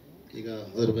 ಈಗ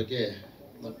ಅದರ ಬಗ್ಗೆ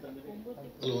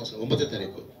ಅಲ್ಲ 9ನೇ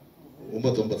ತಾರೀಕು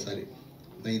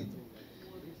 9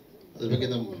 ಅದ್ರ ಬಗ್ಗೆ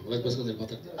ನಮ್ಮ ರಾಜ್ಭಾಸ್ಕರ್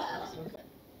ಮಾತಾಡ್ತಾರೆ.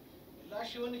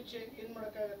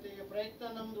 ಪ್ರಯತ್ನ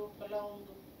ನಮ್ದು, ಫಲ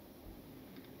ಒಂದು.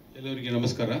 ಎಲ್ಲರಿಗೆ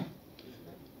ನಮಸ್ಕಾರ.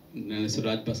 ನನ್ನ ಹೆಸರು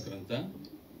ರಾಜ್ಭಾಸ್ಕರ್ ಅಂತ.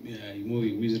 ಈ movie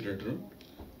music director.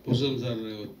 Purushottam sir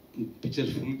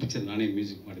full picture ನಾನೇ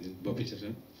ಮ್ಯೂಸಿಕ್ ಮಾಡಿದ್ದೀನಿ. ಪಿಕ್ಚರ್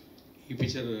ಈ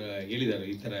ಪಿಕ್ಚರ್ ಹೇಳಿದ್ದಾರೆ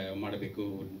ಈ ಥರ ಮಾಡಬೇಕು,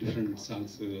 ಡಿಫ್ರೆಂಟ್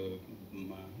ಸಾಂಗ್ಸ್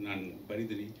ನಾನು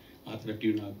ಬರೀತೀನಿ, ಆ ಥರ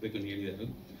ಟ್ಯೂನ್ ಆಗಬೇಕು ಅಂತ ಹೇಳಿದ್ದಾರೆ.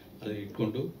 ಅದೇ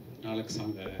ಇಟ್ಕೊಂಡು 4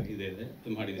 ಸಾಂಗ್ ಇದೆ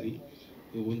ಅದು ಮಾಡಿದ್ದೀನಿ.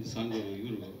 ಒಂದು ಸಾಂಗ್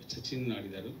ಇವರು ಸಚಿನ್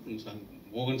ಆಡಿದ್ದಾರೆ, ಒಂದು ಸಾಂಗ್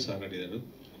ಮೋಹನ್ ಸರ್ ಆಡಿದ್ದಾರೆ,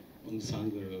 ಒಂದು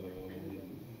ಸಾಂಗ್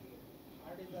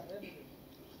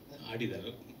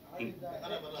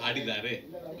ಆಡಿದ್ದಾರೆ.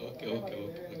 ಓಕೆ ಓಕೆ ಓಕೆ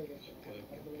ಓಕೆ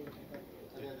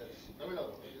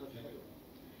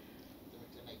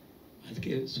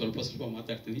ಅದಕ್ಕೆ ಸ್ವಲ್ಪ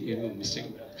ಮಾತಾಡ್ತೀನಿ, ಏನೋ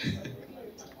ಮಿಸ್ಟೇಕ್.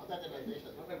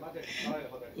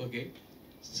 ಓಕೆ,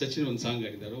 ಸಚಿನ್ ಒಂದು ಸಾಂಗ್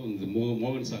ಆಡಿದ್ದಾರೆ, ಒಂದು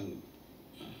ಮೋಹನ್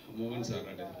ಸರ್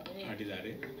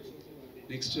ಆಡಿದ್ದಾರೆ.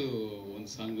 ನೆಕ್ಸ್ಟು ಒಂದು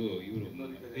ಸಾಂಗು ಇವರು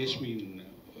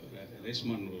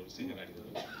ರೇಷ್ಮಾನ್ ಸಿಂಗರ್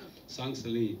ಆಡಿದರು.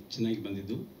 ಸಾಂಗ್ಸಲ್ಲಿ ಚೆನ್ನಾಗಿ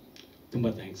ಬಂದಿದ್ದು. ತುಂಬ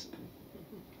ಥ್ಯಾಂಕ್ಸ್,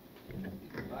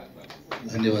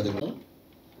 ಧನ್ಯವಾದಗಳು.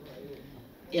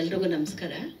 ಎಲ್ರಿಗೂ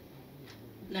ನಮಸ್ಕಾರ.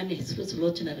 ನನ್ನ ಹೆಸರು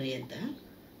ಸುಲೋಚನಾ ರೈ ಅಂತ.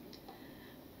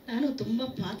 ನಾನು ತುಂಬ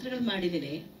ಪಾತ್ರಗಳು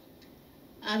ಮಾಡಿದ್ದೀನಿ,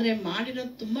 ಆದರೆ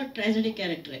ಮಾಡಿರೋದು ತುಂಬ ಟ್ರ್ಯಾಜಿಡಿ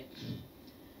ಕ್ಯಾರೆಕ್ಟ್ರೇ.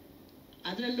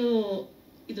 ಅದರಲ್ಲೂ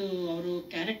ಇದು ಅವರು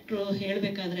ಕ್ಯಾರೆಕ್ಟ್ರು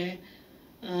ಹೇಳಬೇಕಾದ್ರೆ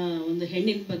ಒಂದು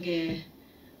ಹೆಣ್ಣಿನ ಬಗ್ಗೆ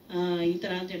ಈ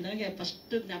ಥರ ಅಂತ ಹೇಳಿದಾಗ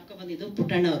ಫಸ್ಟ್ ಜ್ಞಾಪಕ ಬಂದಿದ್ದು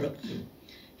ಪುಟ್ಟಣ್ಣ ಅವರು.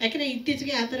 ಯಾಕೆಂದರೆ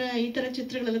ಇತ್ತೀಚೆಗೆ ಈ ಥರ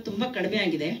ಚಿತ್ರಗಳೆಲ್ಲ ತುಂಬ ಕಡಿಮೆ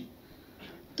ಆಗಿದೆ.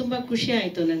 ತುಂಬ ಖುಷಿ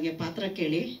ಆಯಿತು ನನಗೆ ಪಾತ್ರ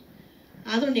ಕೇಳಿ.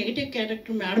 ಆದರೂ ನೆಗೆಟಿವ್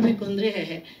ಕ್ಯಾರೆಕ್ಟ್ರ್ ಮಾಡಬೇಕು ಅಂದರೆ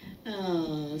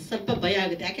ಸ್ವಲ್ಪ ಭಯ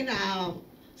ಆಗುತ್ತೆ, ಯಾಕೆಂದರೆ ಆ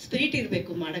ಸ್ಪಿರಿಟ್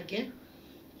ಇರಬೇಕು ಮಾಡೋಕ್ಕೆ.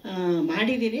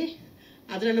 ಮಾಡಿದ್ದೀನಿ.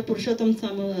 ಅದರಲ್ಲೂ ಪುರುಷೋತ್ತಮ್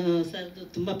ಸರ್ದು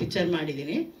ತುಂಬ ಪಿಕ್ಚರ್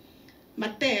ಮಾಡಿದ್ದೀನಿ.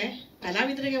 ಮತ್ತು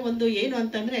ಕಲಾವಿದರಿಗೆ ಒಂದು ಏನು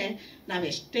ಅಂತಂದರೆ, ನಾವು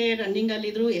ಎಷ್ಟೇ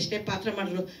ರನ್ನಿಂಗಲ್ಲಿದ್ದರೂ ಎಷ್ಟೇ ಪಾತ್ರ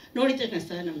ಮಾಡಿದ್ರು ನೋಡಿ ತಕ್ಷಣ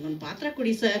ಸರ್ ನಮಗೊಂದು ಪಾತ್ರ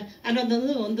ಕೊಡಿ ಸರ್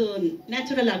ಅನ್ನೋದೊಂದು ಒಂದು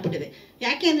ನ್ಯಾಚುರಲ್ ಆಗಿಬಿಟ್ಟಿದೆ.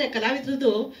 ಯಾಕೆ ಅಂದರೆ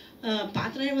ಕಲಾವಿದ್ರದ್ದು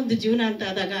ಪಾತ್ರನೇ ಒಂದು ಜೀವನ ಅಂತ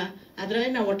ಆದಾಗ ಅದರಲ್ಲೇ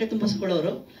ನಾವು ಹೊಟ್ಟೆ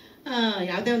ತುಂಬಿಸ್ಕೊಳ್ಳೋರು.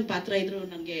 ಯಾವುದೇ ಒಂದು ಪಾತ್ರ ಇದ್ದರೂ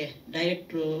ನನಗೆ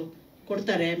ಡೈರೆಕ್ಟ್ರು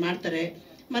ಕೊಡ್ತಾರೆ, ಮಾಡ್ತಾರೆ.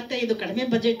 ಮತ್ತು ಇದು ಕಡಿಮೆ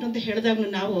ಬಜೆಟ್ ಅಂತ ಹೇಳಿದಾಗ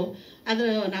ನಾವು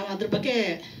ಅದ್ರ ಬಗ್ಗೆ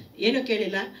ಏನೂ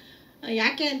ಕೇಳಿಲ್ಲ.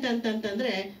 ಯಾಕೆ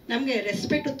ಅಂತಂತಂದರೆ ನಮಗೆ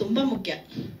ರೆಸ್ಪೆಕ್ಟು ತುಂಬ ಮುಖ್ಯ.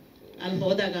 ಅಲ್ಲಿ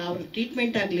ಹೋದಾಗ ಅವ್ರ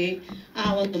ಟ್ರೀಟ್ಮೆಂಟ್ ಆಗಲಿ, ಆ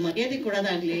ಒಂದು ಮರ್ಯಾದೆ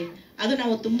ಕೊಡೋದಾಗಲಿ, ಅದು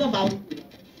ನಾವು ತುಂಬ ಭಾವಿಸ್ತೀವಿ.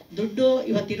 ದುಡ್ಡು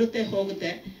ಇವತ್ತಿರುತ್ತೆ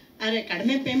ಹೋಗುತ್ತೆ, ಆದರೆ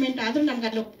ಕಡಿಮೆ ಪೇಮೆಂಟ್ ಆದರೂ ನಮ್ಗೆ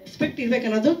ಅಲ್ಲಿ ರೆಸ್ಪೆಕ್ಟ್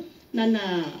ಇರಬೇಕನ್ನೋದು ನನ್ನ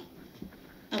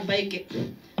ಬಯಕೆ.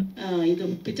 ಇದು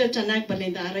ಪಿಕ್ಚರ್ ಚೆನ್ನಾಗಿ ಬರಲಿ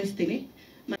ಅಂತ ಹಾರೈಸ್ತೀನಿ.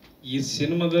 ಈ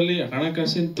ಸಿನಿಮಾದಲ್ಲಿ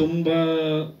ಹಣಕಾಸಿನ ತುಂಬ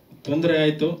ತೊಂದರೆ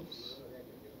ಆಯಿತು.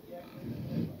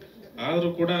 ಆದರೂ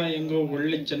ಕೂಡ ಹೆಂಗೋ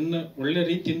ಒಳ್ಳೆ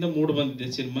ರೀತಿಯಿಂದ ಮೂಡ್ ಬಂದಿದೆ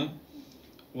ಸಿನಿಮಾ.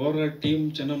 ಓವರ್ ಟೀಮ್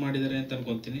ಚೆನ್ನಾಗಿ ಮಾಡಿದ್ದಾರೆ ಅಂತ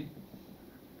ಅನ್ಕೊಂತೀನಿ.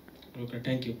 Okay,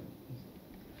 thank you.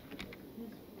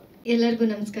 ಎಲ್ಲರಿಗೂ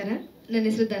ನಮಸ್ಕಾರ. ನನ್ನ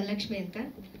ಹೆಸರು ಧನಲಕ್ಷ್ಮಿ ಅಂತ.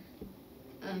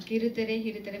 ಕಿರುತೆರೆ,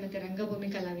 ಹಿರಿತೆರೆ ಮತ್ತು ರಂಗಭೂಮಿ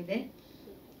ಕಲಾವಿದೆ.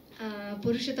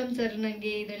 ಪುರುಷೋತ್ತಮ್ ಸರ್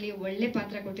ನನಗೆ ಇದರಲ್ಲಿ ಒಳ್ಳೆ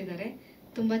ಪಾತ್ರ ಕೊಟ್ಟಿದ್ದಾರೆ.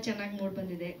 ತುಂಬ ಚೆನ್ನಾಗಿ ಮೂಡ್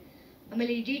ಬಂದಿದೆ.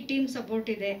 ಆಮೇಲೆ ಇಡೀ ಟೀಮ್ ಸಪೋರ್ಟ್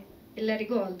ಇದೆ.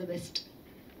 ಎಲ್ಲರಿಗೂ all the best.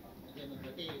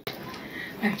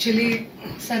 Actually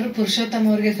sir Purushottam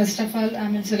ಅವ್ರಿಗೆ ಫಸ್ಟ್ ಆಫ್ ಆಲ್,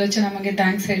 ಆಮೇಲೆ ಸುಲೋಚನಾ ಅಮ್ಮಗೆ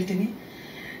ಥ್ಯಾಂಕ್ಸ್ ಹೇಳ್ತೀನಿ.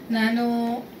 ನಾನು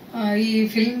ಈ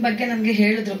ಫಿಲ್ಮ್ ಬಗ್ಗೆ ನನಗೆ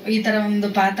ಹೇಳಿದ್ರು, ಈ ಥರ ಒಂದು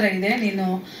ಪಾತ್ರ ಇದೆ, ನೀನು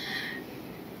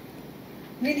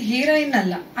ಹೀರೋಯಿನ್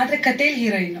ಅಲ್ಲ, ಆದರೆ ಕಥೆಯಲ್ಲಿ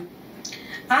ಹೀರೋಯಿನು.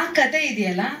 ಆ ಕತೆ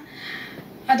ಇದೆಯಲ್ಲ,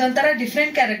 ಅದೊಂಥರ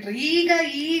ಡಿಫ್ರೆಂಟ್ ಕ್ಯಾರೆಕ್ಟರ್. ಈಗ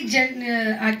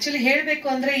ಆ್ಯಕ್ಚುಲಿ ಹೇಳಬೇಕು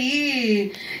ಅಂದರೆ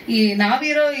ಈ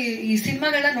ನಾವಿರೋ ಈ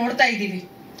ಸಿನಿಮಾಗಳನ್ನ ನೋಡ್ತಾ ಇದ್ದೀವಿ.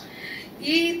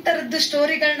 ಈ ಥರದ್ದು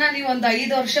ಸ್ಟೋರಿಗಳನ್ನ ನೀವು ಒಂದು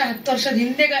 5 ವರ್ಷ 10 ವರ್ಷದ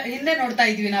ಹಿಂದೆ ನೋಡ್ತಾ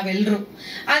ಇದ್ವಿ ನಾವೆಲ್ಲರೂ.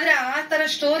 ಆದರೆ ಆ ಥರ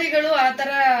ಸ್ಟೋರಿಗಳು, ಆ ಥರ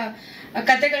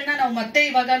ಕತೆಗಳನ್ನ ನಾವು ಮತ್ತೆ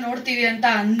ಇವಾಗ ನೋಡ್ತೀವಿ ಅಂತ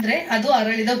ಅಂದರೆ ಅದು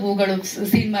ಅರಳಿದ ಹೂಗಳು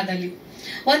ಸಿನಿಮಾದಲ್ಲಿ.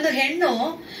 ಒಂದು ಹೆಣ್ಣು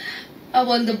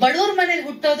ಒಂದು ಬಡವ್ರ ಮನೇಲಿ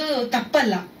ಹುಟ್ಟೋದು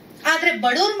ತಪ್ಪಲ್ಲ, ಆದ್ರೆ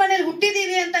ಬಡವ್ರ ಮನೇಲಿ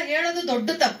ಹುಟ್ಟಿದೀವಿ ಅಂತ ಹೇಳೋದು ದೊಡ್ಡ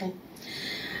ತಪ್ಪು.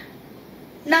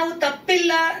 ನಾವು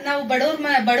ತಪ್ಪಿಲ್ಲ, ನಾವು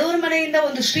ಬಡವ್ರ ಮನೆಯಿಂದ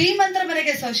ಒಂದು ಶ್ರೀಮಂತರ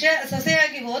ಮನೆಗೆ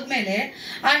ಸೊಸೆಯಾಗಿ ಹೋದ್ಮೇಲೆ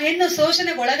ಆ ಹೆಣ್ಣು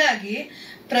ಶೋಷಣೆಗೊಳಗಾಗಿ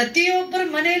ಪ್ರತಿಯೊಬ್ಬರ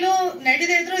ಮನೇಲೂ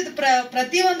ನಡೆದೇ ಇದ್ರು ಇದು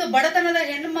ಪ್ರತಿಯೊಂದು ಬಡತನದ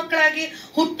ಹೆಣ್ಣು ಮಕ್ಕಳಾಗಿ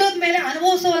ಹುಟ್ಟೋದ್ ಮೇಲೆ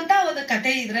ಅನುಭವಿಸುವಂತ ಒಂದು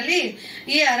ಕತೆ ಇದರಲ್ಲಿ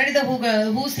ಈ ಅರಳಿದ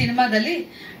ಹೂ ಸಿನಿಮಾದಲ್ಲಿ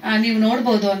ನೀವು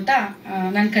ನೋಡ್ಬೋದು ಅಂತ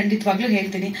ನಾನು ಖಂಡಿತವಾಗ್ಲೂ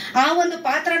ಹೇಳ್ತೀನಿ. ಆ ಒಂದು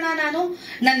ಪಾತ್ರನ ನಾನು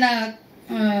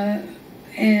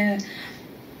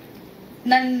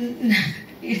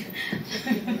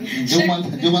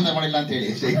ಮಾಡಿಲ್ಲ ಅಂತ ಹೇಳಿ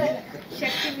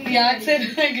ಯಾಕೆ ಸರ್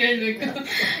ಹೇಳ್ಬೇಕು,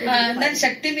 ನಾನು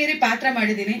ಶಕ್ತಿ ಮೀರಿ ಪಾತ್ರ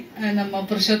ಮಾಡಿದೀನಿ. ನಮ್ಮ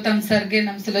ಪುರುಷೋತ್ತಮ್ ಸರ್ಗೆ,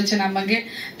 ನಮ್ಮ ಸುಲೋಚನಾ ಅಮ್ಮಗೆ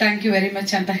ಥ್ಯಾಂಕ್ ಯು ವೆರಿ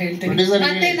ಮಚ್ ಅಂತ ಹೇಳ್ತೀನಿ.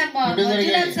 ಮತ್ತೆ ನಮ್ಮ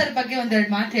ಮಂಜುನಾಥ್ ಸರ್ ಬಗ್ಗೆ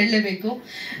ಒಂದೆರಡು ಮಾತು ಹೇಳಲೇಬೇಕು.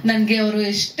 ನನ್ಗೆ ಅವರು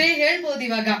ಎಷ್ಟೇ ಹೇಳ್ಬೋದು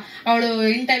ಇವಾಗ ಅವಳು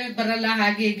ಇನ್ ಟೈಮಿಗೆ ಬರಲ್ಲ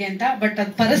ಹಾಗೆ ಹೀಗೆ ಅಂತ, ಬಟ್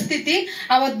ಅದ್ ಪರಿಸ್ಥಿತಿ.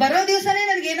 ಅವತ್ ಬರೋ ದಿವಸನೇ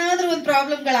ನನ್ಗೆ ಏನಾದ್ರೂ ಒಂದು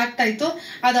ಪ್ರಾಬ್ಲಮ್ಗಳಾಗ್ತಾ ಇತ್ತು.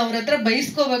 ಅದು ಅವ್ರ ಹತ್ರ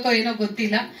ಬಯಸ್ಕೋಬೇಕೋ ಏನೋ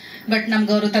ಗೊತ್ತಿಲ್ಲ, ಬಟ್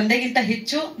ನಮ್ಗೆ ಅವರು ತಂದೆಗಿಂತ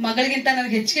ಹೆಚ್ಚು, ಮಗಳಿಗಿಂತ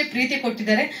ನನಗೆ ಹೆಚ್ಚಿಗೆ ಪ್ರೀತಿ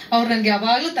ಕೊಟ್ಟಿದ್ದಾರೆ. ಅವ್ರು ನನ್ಗೆ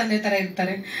ಯಾವಾಗ್ಲೂ ತಂದೆ ತರ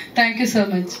ಇರ್ತಾರೆ. Thank you so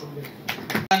much.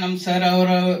 ನಮ್ ಸರ್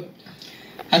ಅವರು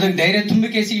ಅದಕ್ಕೆ ಧೈರ್ಯ ತುಂಬಿ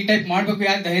ಕೇಸಿ ಈ ಟೈಪ್ ಮಾಡ್ಬೇಕು,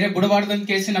 ಯಾಕೆ ಧೈರ್ಯ ಬಿಡಬಾರ್ದಂತ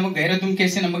ಕೇಸಿ ನಮಗೆ ಧೈರ್ಯ ತುಂಬ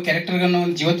ಕೇಸಿ ನಮ್ಮ ಕ್ಯಾರೆಕ್ಟರ್ಗೆ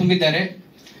ಒಂದು ಜೀವ ತುಂಬಿದ್ದಾರೆ.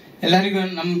 ಎಲ್ಲರಿಗೂ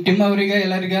ನಮ್ಮ ಟೀಮ್ ಅವರಿಗೆ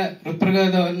ಎಲ್ಲರಿಗೂ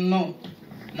ಹೃತ್ಪೂರ್ವಕವನ್ನು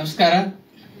ನಮಸ್ಕಾರ.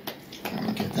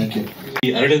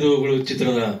 ಈ ಅರಳಿದ ಹೂಗಳು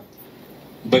ಚಿತ್ರದ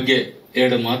ಬಗ್ಗೆ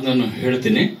 2 ಮಾತನ್ನು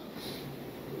ಹೇಳ್ತೀನಿ.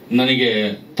 ನನಗೆ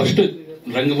ಫಸ್ಟ್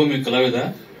ರಂಗಭೂಮಿ ಕಲಾವಿದ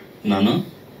ನಾನು.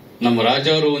 ನಮ್ಮ ರಾಜ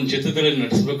ಅವರು ಒಂದು ಚಿತ್ರದಲ್ಲಿ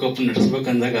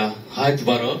ನಟಿಸ್ಬೇಕಂದಾಗ ಆಯ್ತು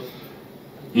ಬಾರೋ,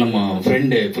 ನಮ್ಮ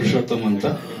ಫ್ರೆಂಡೇ ಪುರುಷೋತ್ತಮ್ ಅಂತ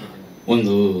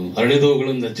ಒಂದು ಅರಳಿದ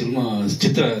ಹೂಗಳಿಂದ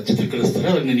ಚಿತ್ರೀಕರಿಸ್ತಾರೆ,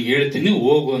 ಅದಾಗ ನಿನಗೆ ಹೇಳ್ತೀನಿ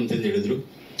ಹೋಗು ಅಂತಂದು ಹೇಳಿದ್ರು.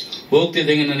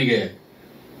 ಹೋಗ್ತಿದ್ದಂಗೆ ನನಗೆ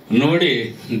ನೋಡಿ,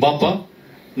 ಬಾಪ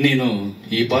ನೀನು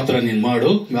ಈ ಪಾತ್ರ ನೀನು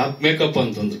ಮಾಡು, ಮೇಕಪ್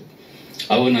ಅಂತಂದ್ರು.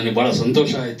 ಅವಾಗ ನನಗೆ ಬಹಳ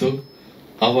ಸಂತೋಷ ಆಯ್ತು.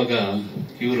 ಆವಾಗ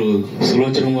ಇವರು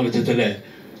ಸುಲೋಚನಾ ಅವರ ಜೊತೆಲೆ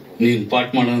ನೀನ್ ಪಾಠ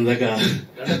ಮಾಡೋದಾಗ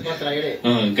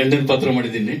ಗಂಡನ ಪಾತ್ರ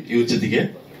ಮಾಡಿದ್ದೀನಿ ಇವ್ರ ಜೊತೆಗೆ.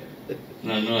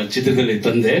 ನಾನು ಚಿತ್ರದಲ್ಲಿ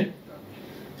ತಂದೆ.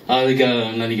 ಆಗ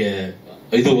ನನಗೆ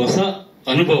ಇದು ಹೊಸ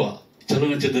ಅನುಭವ,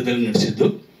 ಚಲನಚಿತ್ರದಲ್ಲಿ ನಡೆಸಿದ್ದು.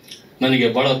 ನನಗೆ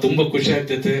ಬಹಳ ತುಂಬಾ ಖುಷಿ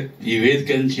ಆಗ್ತೈತೆ. ಈ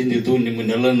ವೇದಿಕೆ ಹಂಚಿದ್ದು,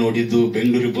 ನಿಮ್ಮನ್ನೆಲ್ಲ ನೋಡಿದ್ದು,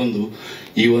 ಬೆಂಗಳೂರಿಗೆ ಬಂದು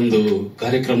ಈ ಒಂದು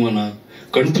ಕಾರ್ಯಕ್ರಮನ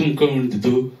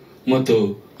ಕಣ್ತುಂಬಿಕೊಂಡಿದ್ದು, ಮತ್ತು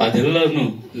ಅದೆಲ್ಲನೂ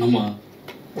ನಮ್ಮ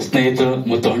ಸ್ನೇಹಿತ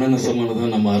ಮತ್ತು ಅಣ್ಣನ ಸಮಾನದ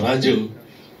ನಮ್ಮ ರಾಜು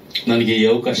ನನಗೆ ಈ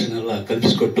ಅವಕಾಶನೆಲ್ಲ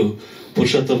ಕಲ್ಪಿಸಿಕೊಟ್ಟು,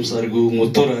 ಪುರುಷೋತ್ತಮ್ ಸರ್ಗೂ,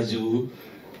 ಮುತ್ತುರಾಜು,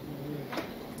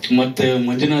 ಮತ್ತೆ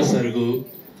ಮಂಜುನಾಥ್ ಸರ್ಗೂ,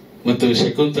 ಮತ್ತು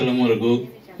ಶಕುಂತಲಮ್ಮರಿಗೂ,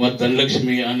 ಮತ್ತು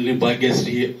ಧನಲಕ್ಷ್ಮಿ, ಅನ್ಲಿ,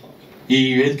 ಭಾಗ್ಯಶ್ರೀ, ಈ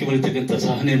ವೇದಿಕೆ ಮೇಲಿರ್ತಕ್ಕಂಥ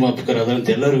ಸಹ ನಿರ್ಮಾಪಕರಾದಂತ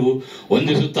ಎಲ್ಲರಿಗೂ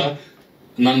ವಂದಿಸುತ್ತಾ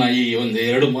ನನ್ನ ಈ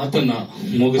 2 ಮಾತನ್ನ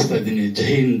ಮುಗಿಸ್ತಾ ಇದ್ದೀನಿ. ಜೈ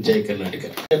ಹಿಂದ್, ಜೈ ಕರ್ನಾಟಕ.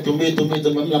 ತುಂಬಿ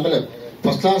ಆಮೇಲೆ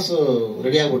ಫಸ್ಟ್ ಕ್ಲಾಸ್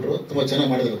ರೆಡಿ ಆಗ್ಬಿಟ್ರು. ತುಂಬಾ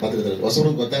ಚೆನ್ನಾಗಿ ಮಾಡಿದ್ರು ಪಾತ್ರದಲ್ಲಿ,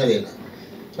 ಹೊಸಬ್ರಿಗೆ ಗೊತ್ತಾಗದೇ ಇಲ್ಲ.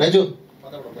 ರಾಜು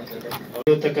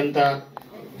ಇರತಕ್ಕಂಥ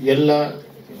ಎಲ್ಲ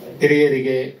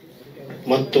ಹಿರಿಯರಿಗೆ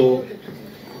ಮತ್ತು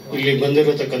ಇಲ್ಲಿ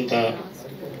ಬಂದಿರತಕ್ಕಂಥ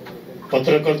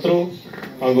ಪತ್ರಕರ್ತರು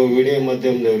ಹಾಗೂ ವಿಡಿಯೋ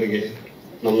ಮಾಧ್ಯಮದವರಿಗೆ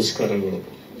ನಮಸ್ಕಾರಗಳು.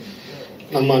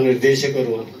 ನಮ್ಮ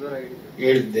ನಿರ್ದೇಶಕರು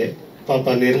ಹೇಳಿದ್ದೆ, ಪಾಪ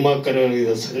ನಿರ್ಮಾಪಕರು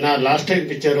ಇದು ಸಣ್ಣ ಲಾಸ್ಟ್ ಟೈಮ್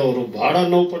ಪಿಕ್ಚರ್ ಅವರು ಬಹಳ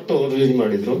ನೋವುಪಟ್ಟು ರಿಲೀಸ್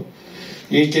ಮಾಡಿದ್ರು.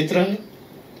 ಈ ಚಿತ್ರ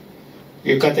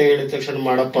ಈ ಕತೆ ಹೇಳಿದ ತಕ್ಷಣ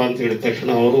ಮಾಡಪ್ಪ ಅಂತ ಹೇಳಿದ ತಕ್ಷಣ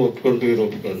ಅವರು ಒಪ್ಕೊಂಡು ಇವ್ರು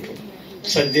ಒಪ್ಕೊಂಡ್ರು.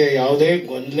 ಸದ್ಯ ಯಾವುದೇ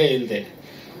ಗೊಂದಲ ಇಲ್ಲದೆ,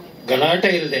 ಗಲಾಟೆ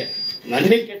ಇಲ್ಲದೆ,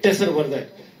 ನನಗೆ ಕೆಟ್ಟ ಹೆಸರು ಬರ್ದೆ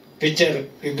ಪಿಕ್ಚರ್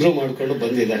ಇಬ್ರು ಮಾಡ್ಕೊಂಡು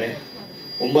ಬಂದಿದ್ದಾರೆ.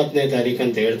 9ನೇ ತಾರೀಕು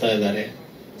ಅಂತ ಹೇಳ್ತಾ ಇದ್ದಾರೆ.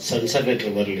 ಸೆನ್ಸರ್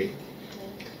ಲೆಟರ್ ಬರಲಿ.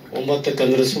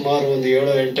 9ಕ್ಕಂದ್ರೆ ಸುಮಾರು ಒಂದು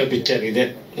 7-8 ಪಿಕ್ಚರ್ ಇದೆ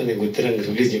ನನಗೆ ಗೊತ್ತಿರಂಗೆ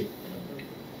ರಿಲೀಸಿಂಗ್.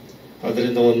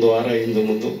 ಅದರಿಂದ 1 ವಾರ ಹಿಂದೆ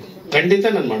ಮುಂದೆ ಖಂಡಿತ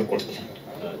ನಾನು ಮಾಡಿಕೊಡ್ತೀನಿ.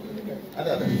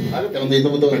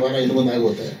 ಇನ್ನು ಮುಂದೆ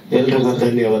ಆಗುತ್ತೆ. ಎಲ್ರಿಗೂ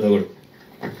ಧನ್ಯವಾದಗಳು.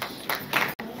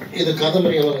 ಇದು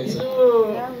ಕಾದಂಬರಿ ಯಾವಾಗ ಸರ್?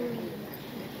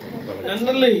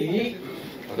 ನನ್ನಲ್ಲಿ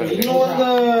ಇನ್ನೂ ಒಂದು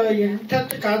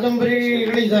 8-10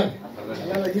 ಕಾದಂಬರಿಗಳಿದ್ದಾವೆ.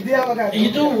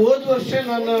 ಇದು ಹೋದ ವರ್ಷ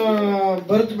ನಾನು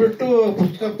ಬರೆದ್ಬಿಟ್ಟು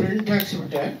ಪುಸ್ತಕ ಪ್ರಿಂಟ್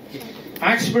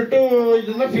ಹಾಕ್ಸ್ಬಿಟ್ಟು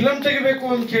ಇದನ್ನ ಫಿಲಮ್ ತೆಗಿಬೇಕು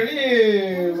ಅಂತ ಹೇಳಿ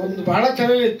ಒಂದು ಬಹಳ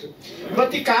ತಲೆ ಇತ್ತು.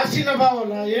 ಮತ್ತೆ ಈ ಕಾಸಿನ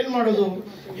ಭಾವಲ್ಲ, ಏನ್ ಮಾಡೋದು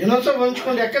ಏನೋ ಸ್ವಲ್ಪ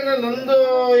ಹಂಚ್ಕೊಂಡು. ಯಾಕಂದ್ರೆ ನಂದು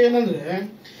ಏನಂದ್ರೆ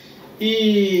ಈ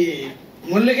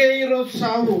ಮಲ್ಲಿಗೆ ಇರೋದು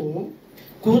ಸಾವು,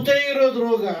 ಕೂತೇ ಇರೋದು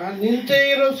ರೋಗ, ನಿಂತೇ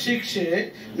ಇರೋದು ಶಿಕ್ಷೆ,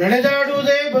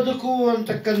 ನಡೆದಾಡುವುದೇ ಬದುಕು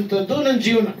ಅಂತಕ್ಕಂಥದ್ದು ನನ್ನ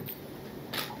ಜೀವನ.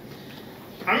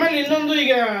 ಆಮೇಲೆ ಇನ್ನೊಂದು,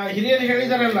 ಈಗ ಹಿರಿಯರು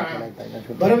ಹೇಳಿದಾರಲ್ಲ,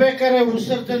 ಬರ್ಬೇಕಾದ್ರೆ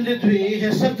ಉಸಿರು ತಂದಿದ್ವಿ,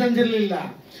 ಹೆಸರು ತಂದಿರ್ಲಿಲ್ಲ.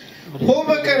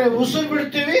 ಹೋಗ್ಬೇಕಾದ್ರೆ ಉಸಿರು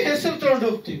ಬಿಡ್ತೀವಿ, ಹೆಸರು ತಗೊಂಡು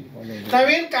ಹೋಗ್ತೀವಿ.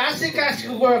 ನಾವೇನ್ ಕಾಸಿ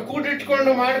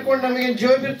ಕೂಡಿಟ್ಕೊಂಡು ಮಾಡ್ಕೊಂಡು ನಮಗೇನ್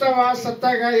ಜೋಬ್ ಇರ್ತಾವ,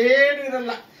 ಸತ್ತಾಗ ಏನು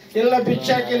ಇರಲ್ಲ, ಎಲ್ಲ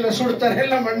ಬಿಚ್ಚಾಕಿ ಎಲ್ಲ ಸುಡ್ತಾರೆ,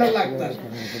 ಎಲ್ಲ ಮಣ್ಣಲ್ಲಿ ಹಾಕ್ತಾರೆ.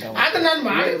 ಆದ್ರೆ ನಾನು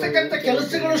ಮಾಡಿರ್ತಕ್ಕಂಥ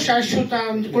ಕೆಲಸಗಳು ಶಾಶ್ವತ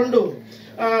ಅಂದ್ಕೊಂಡು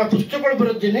ಪುಸ್ತಕಗಳು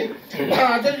ಬರೆದಿದ್ದೀನಿ.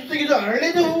 ಅದರ ಜೊತೆಗೆ ಇದು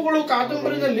ಅರಳಿದ ಹೂಗಳು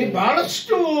ಕಾದಂಬರಿನಲ್ಲಿ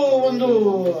ಬಹಳಷ್ಟು ಒಂದು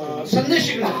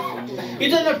ಸಂದೇಶಗಳು.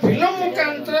 ಇದನ್ನ ಫಿಲಂ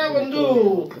ಮುಖಾಂತರ ಒಂದು,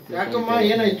 ಯಾಕಮ್ಮ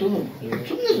ಏನಾಯ್ತು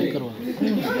ಸುಮ್ಮನೆ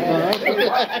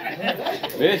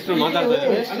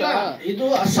ಅಲ್ಲ, ಇದು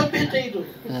ಅಸಭ್ಯತೆ. ಇದು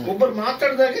ಒಬ್ಬರು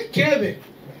ಮಾತಾಡಿದಾಗ ಕೇಳಬೇಕು,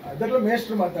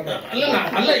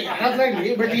 ಅಲ್ಲ ಯಾರಾದ್ರಾಗ್ಲಿ.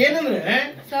 ಬಟ್ ಏನಂದ್ರೆ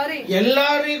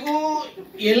ಎಲ್ಲರಿಗೂ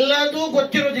ಎಲ್ಲದೂ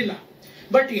ಗೊತ್ತಿರೋದಿಲ್ಲ,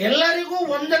 ಬಟ್ ಎಲ್ಲರಿಗೂ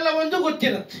ಒಂದಲ್ಲ ಒಂದು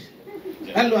ಗೊತ್ತಿರತ್ತೆ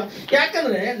ಅಲ್ವಾ?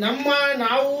 ಯಾಕಂದ್ರೆ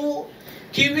ನಾವು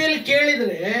ಕಿವಿಯಲ್ಲಿ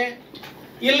ಕೇಳಿದ್ರೆ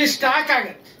ಇಲ್ಲಿ ಸ್ಟಾಕ್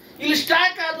ಆಗತ್ತೆ, ಇಲ್ಲಿ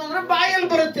ಸ್ಟಾಕ್ ಆದ್ವು ಅಂದ್ರೆ ಬಾಯಲ್ಲಿ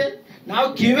ಬರುತ್ತೆ. ನಾವು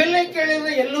ಕಿವಿಯಲ್ಲೇ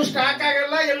ಕೇಳಿದ್ರೆ ಎಲ್ಲೂ ಸ್ಟಾಕ್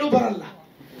ಆಗಲ್ಲ, ಎಲ್ಲೂ ಬರಲ್ಲ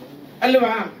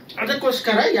ಅಲ್ವಾ?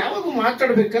 ಅದಕ್ಕೋಸ್ಕರ ಯಾವಾಗ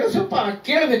ಮಾತಾಡ್ಬೇಕಾದ್ರೆ ಸ್ವಲ್ಪ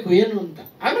ಕೇಳಬೇಕು ಏನು ಅಂತ,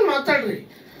 ಆಮೇಲೆ ಮಾತಾಡ್ರಿ.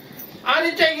 ಆ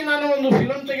ರೀತಿಯಾಗಿ ನಾನು ಒಂದು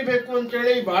ಫಿಲಮ್ ತೆಗಿಬೇಕು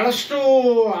ಅಂತೇಳಿ ಬಹಳಷ್ಟು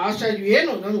ಆಸೆ ಇದ್ವಿ.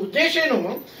 ಏನು ನನ್ನ ಉದ್ದೇಶ ಏನು,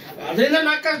 ಅದರಿಂದ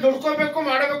 4 ಕಾಸು ದುಡ್ಕೋಬೇಕು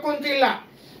ಮಾಡಬೇಕು ಅಂತ ಇಲ್ಲ.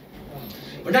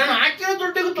 ಬಟ್ ನಾನು ಹಾಕಿರೋ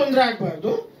ದುಡ್ಡಿಗೂ ತೊಂದರೆ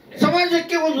ಆಗ್ಬಾರ್ದು,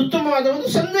 ಸಮಾಜಕ್ಕೆ ಒಂದು ಉತ್ತಮವಾದ ಒಂದು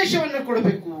ಸಂದೇಶವನ್ನು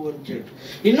ಕೊಡಬೇಕು ಅಂತೇಳಿ.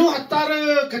 ಇನ್ನೂ 10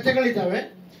 ಕಥೆಗಳಿದ್ದಾವೆ.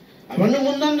 ಅವನ್ನು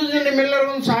ಮುಂದೊಂದು ದಿನ ನಿಮ್ಮೆಲ್ಲರೂ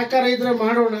ಒಂದು ಸಹಕಾರ ಇದ್ರೆ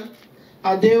ಮಾಡೋಣ. ಆ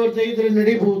ದೇವ್ರದ್ದು ಇದ್ರೆ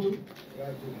ನಡೀಬಹುದು.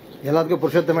 ಎಲ್ಲದಕ್ಕೂ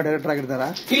ಪುರುಷೋತ್ತಮ ಡೈರೆಕ್ಟರ್ ಆಗಿರ್ತಾರ?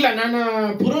 ಇಲ್ಲ, ನಾನು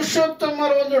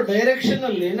ಪುರುಷೋತ್ತಮರ ಒಂದು ಡೈರೆಕ್ಷನ್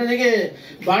ಅಲ್ಲಿ ನನಗೆ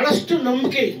ಬಹಳಷ್ಟು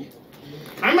ನಂಬಿಕೆ ಇದೆ.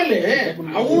 ಆಮೇಲೆ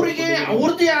ಅವರಿಗೆ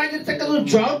ಅವ್ರದ್ದೇ ಆಗಿರ್ತಕ್ಕಂಥ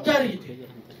ಜವಾಬ್ದಾರಿ ಇದೆ.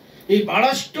 ಈ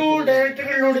ಬಹಳಷ್ಟು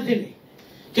ಡೈರೆಕ್ಟರ್ಗಳು ನೋಡಿದ್ದೀನಿ,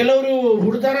 ಕೆಲವರು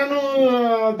ಹುಡ್ದಾರನು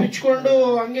ಬಿಚ್ಕೊಂಡು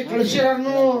ಹಂಗೆ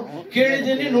ಕಳಿಸಿರನು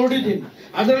ಕೇಳಿದ್ದೀನಿ, ನೋಡಿದ್ದೀನಿ.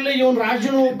 ಅದರಲ್ಲಿ ಇವನ್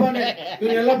ರಾಜುನು ಒಬ್ಬನೇ,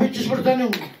 ಇವನ್ನೆಲ್ಲ ಬಿಚ್ಚಿಸ್ಬಿಡ್ತಾನೆ.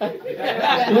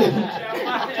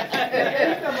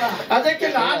 ಅದಕ್ಕೆ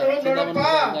ನಾನು ನೋಡಪ್ಪ,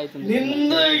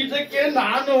 ನಿಂದ ಇದಕ್ಕೆ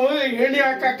ನಾನು ಏಣಿ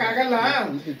ಹಾಕಕ್ಕಾಗಲ್ಲ,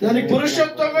 ನನಗೆ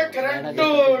ಪುರುಷೋತ್ತಮ ಕರೆಕ್ಟ್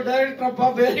ಡೈರೆಕ್ಟರ್ ಅಪ್ಪ,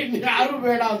 ಬೇರೆ ಯಾರು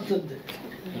ಬೇಡ ಅಂತಂದೆ.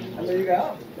 ಅಲ್ಲ, ಈಗ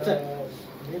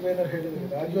ನೀವೇನಾರು ಹೇಳಿದ್ರಿ,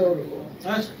 ರಾಜು ಅವರು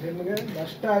ನಿಮ್ಗೆ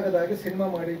ನಷ್ಟ ಆಗದಾಗೆ ಸಿನಿಮಾ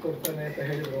ಮಾಡಿ ಕೊಡ್ತಾನೆ ಅಂತ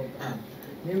ಹೇಳಿದ್ರು.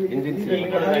 ನೀವು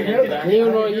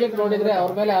ಈಗ ನೋಡಿದ್ರೆ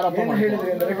ಅವ್ರ ಮೇಲೆ ಆರೋಪ ಹೇಳಿದ್ರಿ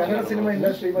ಅಂದ್ರೆ ಕನ್ನಡ ಸಿನಿಮಾ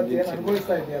ಇಂಡಸ್ಟ್ರಿ ಇವತ್ತು ಏನು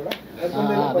ಅನುಭವಿಸ್ತಾ ಇದೆಯಲ್ಲ,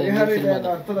 ಅದಕ್ಕೊಂದು ಪರಿಹಾರ ಇದೆ ಅನ್ನೋ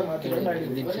ಅರ್ಥದ ಮಾತುಗಳನ್ನ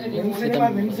ಹೇಳಿದ್ವಿ.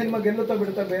 ನಿಮ್ ಸಿನಿಮಾ ಗೆಲ್ಲುತ್ತಾ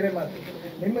ಬಿಡುತ್ತಾ ಬೇರೆ ಮಾತು.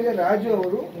 ನಿಮಗೆ ರಾಜು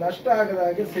ಅವರು ನಷ್ಟ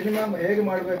ಆಗದಾಗೆ ಸಿನಿಮಾ ಹೇಗೆ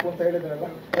ಮಾಡ್ಬೇಕು ಅಂತ ಹೇಳಿದ್ರಲ್ಲ,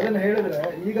 ಅದನ್ನ ಹೇಳಿದ್ರೆ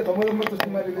ಈಗ 99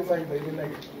 ಸಿನಿಮಾ ರಿಲೀಸ್ ಆಗಿದೆ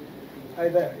ಇದನ್ನಾಗಿ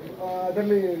ಆಯ್ತಾ,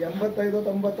 ಅದರಲ್ಲಿ 85,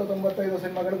 90, 95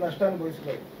 ಸಿನಿಮಾಗಳು ನಷ್ಟ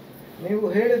ಅನುಭವಿಸಬೇಕು. ನೀವು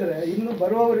ಹೇಳಿದ್ರೆ ಇನ್ನು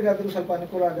ಬರುವವರಿಗಾದ್ರೂ ಸ್ವಲ್ಪ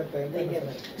ಅನುಕೂಲ ಆಗತ್ತೆ ಅಂತ.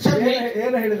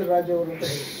 ಏನು ಹೇಳಿದ್ರು ರಾಜು ಅವರು ಅಂತ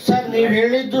ಹೇಳಿ? ಸರ್, ನೀವು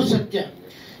ಹೇಳಿದ್ದು ಸತ್ಯ.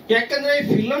 ಯಾಕಂದ್ರೆ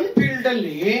ಫಿಲಂ ಫೀಲ್ಡ್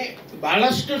ಅಲ್ಲಿ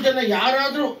ಬಹಳಷ್ಟು ಜನ,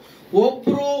 ಯಾರಾದ್ರೂ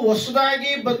ಒಬ್ರು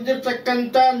ಹೊಸದಾಗಿ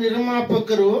ಬಂದಿರತಕ್ಕಂತ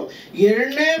ನಿರ್ಮಾಪಕರು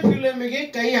 2ನೇ ಫಿಲಮಿಗೆ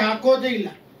ಕೈ ಹಾಕೋದೇ ಇಲ್ಲ.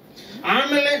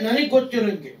 ಆಮೇಲೆ ನನಗೆ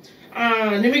ಗೊತ್ತಿರೋಂಗೆ,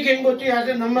 ನಿಮಗೆ ಹೆಂಗ್ ಗೊತ್ತಿ,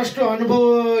 ಆದ್ರೆ ನಮ್ಮಷ್ಟು ಅನುಭವ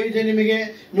ಇದೆ, ನಿಮಗೆ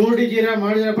ನೋಡಿದ್ದೀರಾ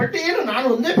ಮಾಡಿದ್ದೀರಾ. ಬಟ್ ಏನು, ನಾನು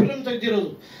ಒಂದೇ ಫಿಲಮ್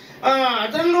ತೆಗೆದಿರೋದು,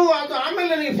 ಅದರಲ್ಲೂ ಅದು. ಆಮೇಲೆ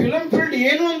ನನಗೆ ಫಿಲಂ ಫೀಲ್ಡ್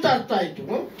ಏನು ಅಂತ ಅರ್ಥ ಆಯ್ತು.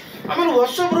 ಆಮೇಲೆ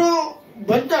ಹೊಸಬ್ರು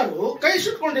ಬಂದರು, ಕೈ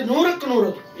ಸುಟ್ಕೊಂಡಿದ್ದು 100ಕ್ಕೆ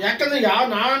 100. ಯಾಕಂದ್ರೆ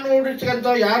ನಾನು ನೋಡಿರ್ತಕ್ಕಂಥ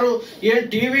ಯಾರು ಏನ್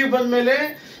ಟಿವಿ ಬಂದ್ಮೇಲೆ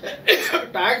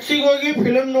ಟ್ಯಾಕ್ಸಿಗೆ ಹೋಗಿ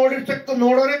ಫಿಲಮ್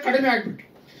ನೋಡೋರೆ ಕಡಿಮೆ ಆಗ್ಬಿಟ್ಟು.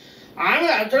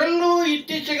 ಆಮೇಲೆ ಅದರಲ್ಲೂ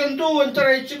ಇತ್ತೀಚೆಗಂತೂ ಒಂಥರ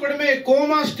ಹೆಚ್ಚು ಕಡಿಮೆ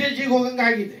ಕೋಮಾ ಸ್ಟೇಜಿಗೆ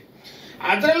ಹೋಗಂಗಾಗಿದೆ.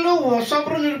 ಅದರಲ್ಲೂ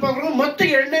ಹೊಸಬ್ರು ನಿರ್ಮಾಪಕರು ಮತ್ತೆ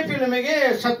 2ನೇ ಫಿಲಮಿಗೆ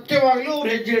ಸತ್ಯವಾಗ್ಲೂ ಅವ್ರು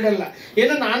ಹೆಜ್ಜೆ ಇಡಲ್ಲ.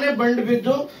 ಏನೋ ನಾನೇ ಬಂಡು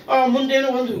ಬಿದ್ದು ಮುಂದೇನೋ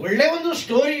ಒಂದು ಒಳ್ಳೆ ಒಂದು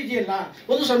ಸ್ಟೋರಿ ಇದೆಯಲ್ಲ,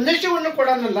 ಒಂದು ಸಂದೇಶವನ್ನು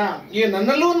ಕೊಡೋಣಲ್ಲ. ಈಗ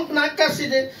ನನ್ನಲ್ಲೂ ಒಂದು 4 ಕಾಸು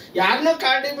ಇದೆ, ಯಾರನ್ನೋ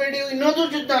ಕಾಡಿಬೇಡಿ, ಇನ್ನೊಂದು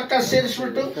ಜೊತೆ 4 ಕಾಸು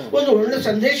ಸೇರಿಸ್ಬಿಟ್ಟು ಒಂದು ಒಳ್ಳೆ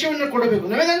ಸಂದೇಶವನ್ನು ಕೊಡಬೇಕು.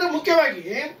 ನಮಗಂದ್ರೆ ಮುಖ್ಯವಾಗಿ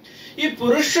ಈ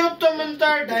ಪುರುಷೋತ್ತಮ್ ಅಂತ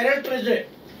ಡೈರೆಕ್ಟರ್ ಇದ್ರೆ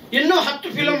ಇನ್ನೂ 10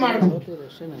 ಫಿಲಮ್ ಮಾಡಬಹುದು.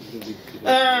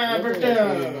 ಬಟ್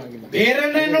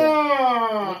ಬೇರೆನೇನೋ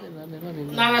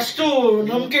ನಾನಷ್ಟು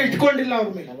ನಂಬಿಕೆ ಇಟ್ಕೊಂಡಿಲ್ಲ ಅವ್ರ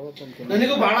ಮೇಲೆ.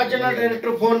 ನನಗೂ ಬಹಳ ಜನ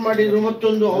ಡೈರೆಕ್ಟರ್ ಫೋನ್ ಮಾಡಿದ್ರು,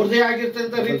 ಮತ್ತೊಂದು ಅವ್ರದೇ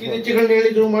ಆಗಿರ್ತಂತ ರೀತಿ ನೀತಿಗಳನ್ನ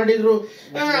ಹೇಳಿದ್ರು, ಮಾಡಿದ್ರು.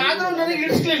 ಆದ್ರೂ ನನಗೆ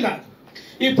ಇಡಿಸ್ಲಿಲ್ಲ.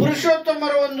 ಈ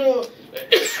ಪುರುಷೋತ್ತಮರ ಒಂದು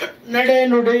ನಡೆ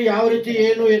ನುಡಿ ಯಾವ ರೀತಿ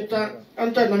ಏನು ಎತ್ತ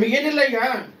ಅಂತ ನಮಗೇನಿಲ್ಲ. ಈಗ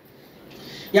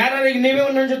ಯಾರು ಈಗ ನೀವೇ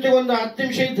ನನ್ನ ಜೊತೆಗೆ ಒಂದು 10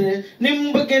 ನಿಮಿಷ ಇದ್ರೆ ನಿಮ್ಮ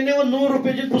ಬಗ್ಗೆನೇ ಒಂದು 100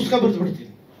 ಪೇಜ್ ಪುಸ್ತಕ ಬರೆದು ಬಿಡ್ತೀನಿ.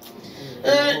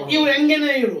 ಇವ್ರು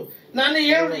ಹೆಂಗೇನೆ ಇವರು ನಾನು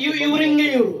ಇವ್ರು ಹಿಂಗೆ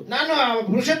ಇವರು. ನಾನು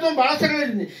ಪುರುಷೋತ್ತಮ ಭಾಳ ಸಲ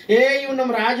ಹೇಳಿದ್ದೀನಿ, ಇವ್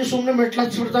ನಮ್ಮ ರಾಜು ಸುಮ್ಮನೆ ಮೆಟ್ಲು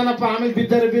ಹಚ್ಬಿಡ್ತಾನಪ್ಪ, ಆಮೇಲೆ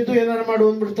ಬಿದ್ದು ಏನಾರು ಮಾಡಿ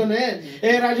ಅಂದ್ಬಿಡ್ತಾನೆ.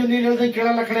 ರಾಜು ನೀನ್ ಹೇಳ್ದಂಗೆ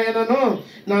ಕೇಳಲ್ಲ ಕಣೆ.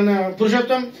 ನಾನು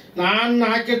ಪುರುಷೋತ್ತಮ್ ನಾನು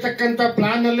ಹಾಕಿರ್ತಕ್ಕಂಥ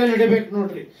ಪ್ಲಾನ್ ಅಲ್ಲೇ ನಡಿಬೇಕು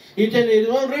ನೋಡ್ರಿ.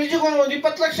 ರಿಲೀಜಿಗೆ ಒಂದು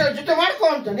 20 ಲಕ್ಷ ಜೊತೆ ಮಾಡ್ಕೊ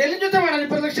ಅಂತಾನೆ. ಎಲ್ಲಿ ಜೊತೆ ಮಾಡೋಣ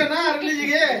 20 ಲಕ್ಷನ?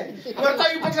 ರಿಲೀಜಿಗೆ ಬರ್ತಾವ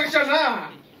 20 ಲಕ್ಷನ.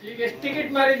 ಈಗ ಎಷ್ಟು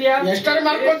ಟಿಕೆಟ್ ಮಾರಿದ್ಯಾ? ಎಷ್ಟಾರು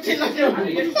ಮಾಡ್ಕೊಂತೀನಿ ನಾನು.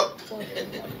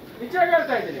 ನಿಜ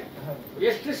ಹೇಳ್ತಾ ಇದ್ದೀನಿ.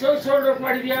 ಎಷ್ಟು ಸೋಲ್ಡ್ ಔಟ್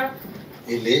ಮಾಡಿದ್ಯಾ?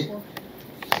 ಇಲ್ಲಿ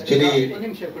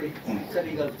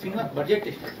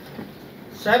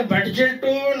ಸರ್ ಬಡ್ಜೆಟ್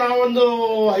ನಾವೊಂದು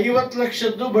 50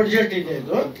 ಲಕ್ಷದ್ದು ಬಡ್ಜೆಟ್ ಇದೆ.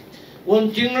 ಇದು 1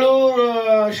 ತಿಂಗಳು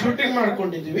ಶೂಟಿಂಗ್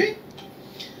ಮಾಡ್ಕೊಂಡಿದೀವಿ.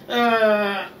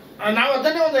 ನಾವು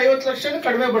ಅದನ್ನೇ ಒಂದು 50 ಲಕ್ಷ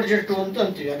ಕಡಿಮೆ ಬಡ್ಜೆಟ್ ಅಂತ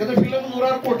ಅಂತೀವಿ. ಯಾಕಂದ್ರೆ ಫಿಲಮ್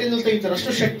 100 ಕೋಟಿನಲ್ಲಿ ತೆಗಿತಾರೆ,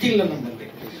 ಅಷ್ಟು ಶಕ್ತಿ ಇಲ್ಲ ನಮ್ಮಲ್ಲಿ.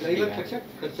 50 ಲಕ್ಷ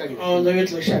ಖರ್ಚಾಗಿದೆ.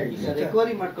 50 ಲಕ್ಷ ಆಗಿದೆ.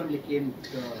 ರಿಕವರಿ ಮಾಡ್ಕೊಳ್ಲಿಕ್ಕೆ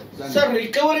ಸರ್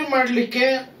ರಿಕವರಿ ಮಾಡ್ಲಿಕ್ಕೆ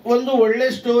ಒಂದು ಒಳ್ಳೆ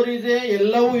ಸ್ಟೋರಿ ಇದೆ,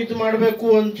 ಎಲ್ಲವೂ ಇದು ಮಾಡಬೇಕು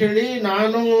ಅಂತೇಳಿ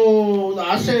ನಾನು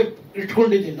ಆಸೆ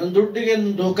ಇಟ್ಕೊಂಡಿದ್ದೀನಿ. ನನ್ನ ದುಡ್ಡಿಗೆ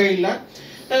ದೋಖ ಇಲ್ಲ.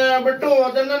 ಬಟ್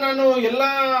ಅದನ್ನ ನಾನು ಎಲ್ಲ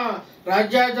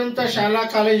ರಾಜ್ಯಾದ್ಯಂತ ಶಾಲಾ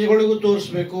ಕಾಲೇಜುಗಳಿಗೂ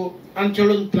ತೋರಿಸ್ಬೇಕು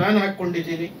ಅಂತೇಳಿ ಒಂದು ಪ್ಲಾನ್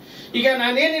ಹಾಕೊಂಡಿದ್ದೀನಿ. ಈಗ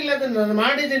ನಾನೇನಿಲ್ಲ ಅದನ್ನ ನಾನು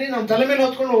ಮಾಡಿದ್ದೀನಿ, ನಾನು ತಲೆ ಮೇಲೆ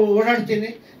ಹೊತ್ಕೊಂಡು ಓಡಾಡ್ತೀನಿ,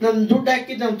 ನನ್ನ ದುಡ್ಡು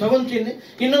ಹಾಕಿದ್ದು ನಾನು ತಗೊಂತೀನಿ,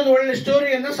 ಇನ್ನೊಂದು ಒಳ್ಳೆ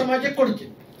ಸ್ಟೋರಿಯನ್ನ ಸಮಾಜಕ್ಕೆ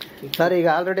ಕೊಡ್ತೀನಿ. ಸರ್ ಈಗ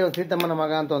ಆಲ್ರೆಡಿ ಒಂದು ಸೀತಮ್ಮನ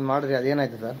ಮಗ ಅಂತ ಒಂದು ಮಾಡಿದ್ರಿ,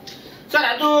 ಅದೇನಾಯ್ತು ಸರ್? ಸರ್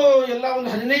ಅದು ಎಲ್ಲ ಒಂದು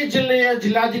 15 ಜಿಲ್ಲೆಯ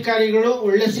ಜಿಲ್ಲಾಧಿಕಾರಿಗಳು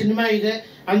ಒಳ್ಳೆ ಸಿನಿಮಾ ಇದೆ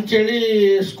ಅಂತೇಳಿ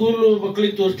ಸ್ಕೂಲ್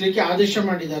ಮಕ್ಕಳಿಗೆ ತೋರಿಸ್ಲಿಕ್ಕೆ ಆದೇಶ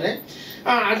ಮಾಡಿದ್ದಾರೆ.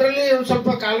 ಅದರಲ್ಲಿ ಒಂದು ಸ್ವಲ್ಪ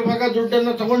ಕಾಲ್ಭಾಗ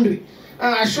ದುಡ್ಡನ್ನು ತಗೊಂಡ್ವಿ.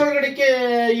 ಅಷ್ಟರೊಳಗಡೆಗೆ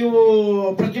ಇವು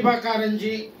ಪ್ರತಿಭಾ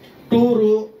ಕಾರಂಜಿ,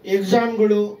 ಟೂರು,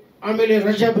 ಎಕ್ಸಾಮ್ಗಳು, ಆಮೇಲೆ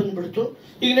ರಜಾ ಬಂದ್ಬಿಡ್ತು.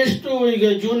 ಈಗ ನೆಕ್ಸ್ಟ್ ಈಗ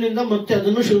ಜೂನ್ ಇಂದ ಮತ್ತೆ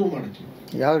ಅದನ್ನು ಶುರು ಮಾಡ್ತೀವಿ.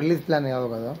 ಯಾವ ರಿಲೀಸ್ ಪ್ಲಾನ್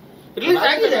ಯಾವಾಗ? ಅದು ರಿಲೀಸ್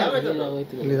ಆಗಿದೆ,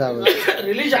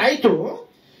 ರಿಲೀಸ್ ಆಯ್ತು.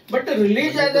 ಬಟ್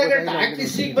ರಿಲೀಸ್ ಆದಾಗ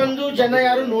ಟಾಕೀಸಿಗೆ ಬಂದು ಜನ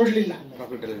ಯಾರು ನೋಡ್ಲಿಲ್ಲ.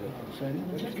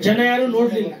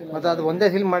 ಮತ್ತೆ ಅದು ಒಂದೇ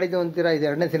ಫಿಲ್ಮ್ ಮಾಡಿದ್ದು ಅಂತೀರಾ? ಇದು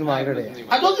 2ನೇ ಸಿನಿಮಾ ಆಲ್ರೆಡಿ.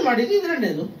 ಅದೊಂದು ಮಾಡಿದ್ದು, ಇದು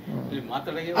 2ನೇದು.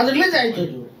 ಅದು ರಿಲೀಸ್ ಆಯ್ತು,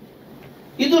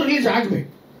 ಇದು ರಿಲೀಸ್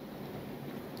ಆಗ್ಬೇಕು.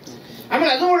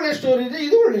 ಆಮೇಲೆ ಅದು ಒಳ್ಳೆ ಸ್ಟೋರಿ ಇದೆ,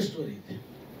 ಇದು ಒಳ್ಳೆ ಸ್ಟೋರಿ ಇದೆ.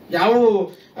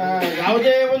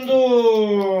 ಯಾವುದೇ ಒಂದು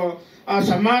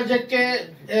ಸಮಾಜಕ್ಕೆ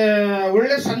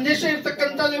ಒಳ್ಳೆ ಸಂದೇಶ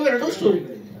ಇರ್ತಕ್ಕಂಥದ್ದು ಇವು 2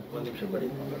 ಸ್ಟೋರಿಗಳಿದೆ.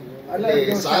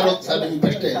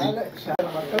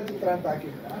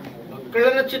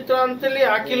 ಮಕ್ಕಳನ್ನ ಚಿತ್ರ ಅಂತೇಳಿ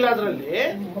ಹಾಕಿಲ್ಲ. ಅದ್ರಲ್ಲಿ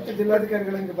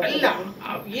ಅಲ್ಲ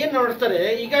ಏನ್ ನೋಡ್ತಾರೆ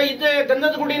ಈಗ ಇದೆ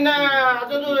ಗಂಧದ ಗುಡಿನ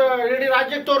ಅದನ್ನು ಇಡೀ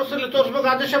ರಾಜ್ಯಕ್ಕೆ ತೋರಿಸ್ಬೇಕು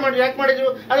ಆದೇಶ ಮಾಡಿ ಯಾಕೆ ಮಾಡಿದ್ರು?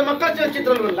 ಅದು ಮಕ್ಕಳ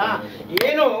ಚಲನಚಿತ್ರ ಅಲ್ವಲ್ಲ.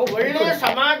 ಏನು ಒಳ್ಳೆಯ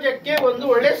ಸಮಾಜಕ್ಕೆ ಒಂದು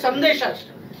ಒಳ್ಳೆಯ ಸಂದೇಶ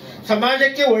ಅಷ್ಟೇ,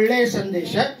 ಸಮಾಜಕ್ಕೆ ಒಳ್ಳೆಯ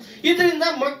ಸಂದೇಶ. ಇದರಿಂದ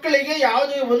ಮಕ್ಕಳಿಗೆ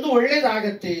ಯಾವುದೇ ಒಂದು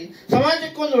ಒಳ್ಳೇದಾಗತ್ತೆ,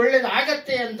 ಸಮಾಜಕ್ಕೆ ಒಂದು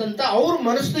ಒಳ್ಳೇದಾಗತ್ತೆ ಅಂತಂತ ಅವ್ರ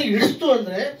ಮನಸ್ಸಿಗೆ ಇಡಿಸ್ತು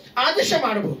ಅಂದ್ರೆ ಆದೇಶ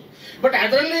ಮಾಡಬಹುದು. ಬಟ್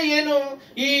ಅದರಲ್ಲಿ ಏನು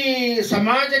ಈ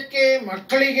ಸಮಾಜಕ್ಕೆ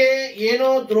ಮಕ್ಕಳಿಗೆ ಏನೋ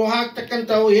ದ್ರೋಹ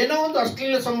ಆಗ್ತಕ್ಕಂಥವು, ಏನೋ ಒಂದು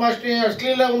ಅಶ್ಲೀಲ ಸಂಭಾಷಣೆ,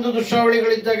 ಅಶ್ಲೀಲ ಒಂದು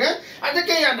ದೃಶ್ಯಾವಳಿಗಳಿದ್ದಾಗ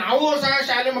ಅದಕ್ಕೆ ನಾವು ಸಹ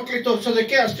ಶಾಲೆ ಮಕ್ಕಳಿಗೆ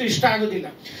ತೋರಿಸೋದಕ್ಕೆ ಅಷ್ಟು ಇಷ್ಟ ಆಗೋದಿಲ್ಲ.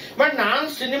 ಬಟ್ ನಾನು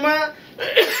ಸಿನಿಮಾ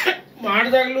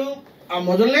ಮಾಡಿದಾಗಲೂ ಆ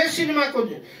ಮೊದಲನೇ ಸಿನಿಮಾಕ್ಕೆ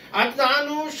ಅದು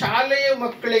ನಾನು ಶಾಲೆಯ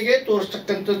ಮಕ್ಕಳಿಗೆ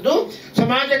ತೋರಿಸ್ತಕ್ಕಂಥದ್ದು,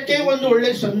 ಸಮಾಜಕ್ಕೆ ಒಂದು ಒಳ್ಳೆ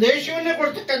ಸಂದೇಶವನ್ನೇ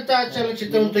ಕೊಡ್ತಕ್ಕಂಥ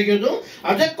ಚಲನಚಿತ್ರವನ್ನು ತೆಗೆಯೋದು.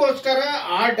 ಅದಕ್ಕೋಸ್ಕರ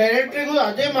ಆ ಡೈರೆಕ್ಟರಿಗೂ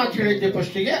ಅದೇ ಮಾತು ಹೇಳಿದ್ದೆ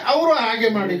ಫಸ್ಟಿಗೆ, ಅವರು ಹಾಗೆ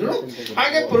ಮಾಡಿದ್ರು.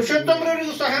 ಹಾಗೆ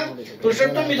ಪುರುಷೋತ್ತಮರವರಿಗೂ ಸಹ,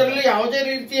 ಪುರುಷೋತ್ತಮ್ ಇದರಲ್ಲಿ ಯಾವುದೇ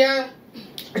ರೀತಿಯ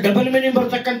ಡಬಲ್ ಮೀನಿಂಗ್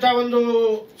ಬರ್ತಕ್ಕಂಥ ಒಂದು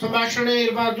ಸಂಭಾಷಣೆ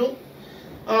ಇರಬಾರ್ದು.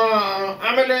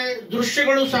 ಆಮೇಲೆ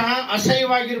ದೃಶ್ಯಗಳು ಸಹ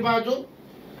ಅಸಹ್ಯವಾಗಿರಬಾರ್ದು.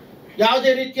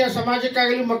 ಯಾವುದೇ ರೀತಿಯ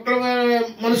ಸಮಾಜಕ್ಕಾಗಲಿ ಮಕ್ಕಳ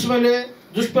ಮನಸ್ಸು ಮೇಲೆ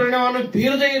ದುಷ್ಪರಿಣಾಮವನ್ನು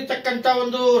ಬೀರದೇ ಇರತಕ್ಕಂಥ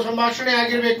ಒಂದು ಸಂಭಾಷಣೆ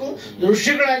ಆಗಿರಬೇಕು,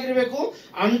 ದೃಶ್ಯಗಳಾಗಿರ್ಬೇಕು,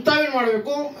 ಅಂತವೇನು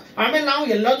ಮಾಡಬೇಕು. ಆಮೇಲೆ ನಾವು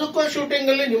ಎಲ್ಲದಕ್ಕೂ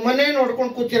ಶೂಟಿಂಗ್ ಅಲ್ಲಿ ನಿಮ್ಮನ್ನೇ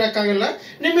ನೋಡ್ಕೊಂಡು ಕೂತಿರಕ್ಕಾಗಲ್ಲ,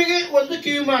 ನಿಮಗೆ ಒಂದು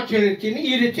ಕಿವಿ ಮಾತು ಹೇಳಿರ್ತೀನಿ,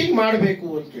 ಈ ರೀತಿ ಮಾಡಬೇಕು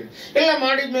ಅಂತೇಳಿ ಎಲ್ಲ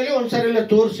ಮಾಡಿದ್ಮೇಲೆ ಒಂದ್ಸರಿ ಎಲ್ಲ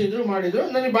ತೋರಿಸಿದ್ರು, ಮಾಡಿದ್ರು.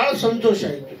 ನನಗೆ ಬಹಳ ಸಂತೋಷ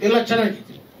ಆಯಿತು, ಎಲ್ಲ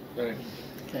ಚೆನ್ನಾಗಿತ್ತು.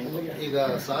 ಈಗ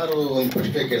ಸಾರು ಒಂದು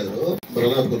ಪ್ರಶ್ನೆ ಕೇಳಿದ್ರು,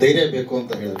 ಬರೋದಕ್ಕೂ ಧೈರ್ಯ ಬೇಕು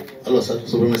ಅಂತ ಹೇಳಿದ್ರು ಅಲ್ವಾ ಸರ್?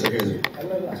 ಸುಬ್ರಹ್ಮಣ್ಯ ಸರ್ ಹೇಳಿದ್ರು,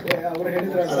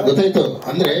 ಗೊತ್ತಾಯ್ತು.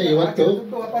 ಅಂದ್ರೆ ಇವತ್ತು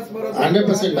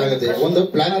 100% ಆಗುತ್ತೆ. ಒಂದು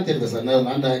ಪ್ಲಾನ್ ಅಂತ ಇರುತ್ತೆ ಸರ್.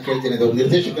 ನಾನು ಕೇಳ್ತೀನಿ, ಒಂದು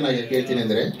ನಿರ್ದೇಶಕನಾಗಿ ಕೇಳ್ತೀನಿ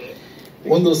ಅಂದ್ರೆ,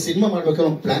 ಒಂದು ಸಿನಿಮಾ ಮಾಡ್ಬೇಕಾದ್ರೆ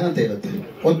ಒಂದು ಪ್ಲಾನ್ ಅಂತ ಇರುತ್ತೆ.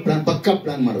 ಒಂದು ಪ್ಲಾನ್, ಪಕ್ಕಾ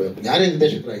ಪ್ಲಾನ್ ಮಾಡ್ಬೇಕು, ಯಾರೇ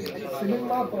ನಿರ್ದೇಶಕರಾಗಿರಲಿ.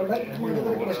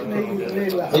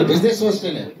 ಅಲ್ಲಿ ಬಿಸ್ನೆಸ್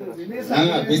ಅಷ್ಟೇನೆ,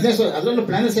 ಬಿಸ್ನೆಸ್ ಅದರಲ್ಲೂ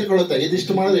ಪ್ಲಾನ್ ಸೇರ್ಕೊಳ್ಳುತ್ತೆ.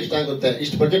 ಇದಿಷ್ಟು ಮಾಡೋದು ಇಷ್ಟ ಆಗುತ್ತೆ,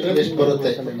 ಇಷ್ಟು ಬಜೆಟ್ ಎಷ್ಟು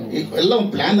ಬರುತ್ತೆ, ಎಲ್ಲ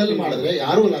ಒಂದು ಪ್ಲಾನ್ ಅಲ್ಲಿ ಮಾಡಿದ್ರೆ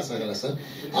ಯಾರೂ ಲಾಸ್ ಆಗಲ್ಲ ಸರ್.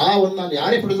 ಆ ಒಂದು ನಾನು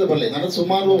ಯಾರೇ ಪ್ರೊಡ್ಯೂಸರ್ ಬರಲಿ, ನನ್ನ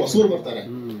ಸುಮಾರು ಹೊಸೂರು ಬರ್ತಾರೆ,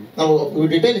 ನಾವು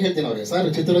ಡಿಟೇಲ್ ಹೇಳ್ತೀನಿ ಅವ್ರಿಗೆ, ಸರ್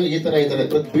ಚಿತ್ರದಲ್ಲಿ ಈ ತರ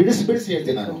ಬಿಡಿಸಿ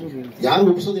ಹೇಳ್ತೀನಿ. ನಾನು ಯಾರು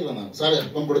ಉಪಿಸೋದಿಲ್ಲ, ನಾನು ಸರ್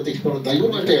ಎಷ್ಟೊಂದು ಬಿಡುತ್ತೆ ಇಷ್ಟು ಬರುತ್ತೆ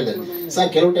ಇವ್ರು ಅಷ್ಟೇ ಹೇಳಿದೆ. ಸರ್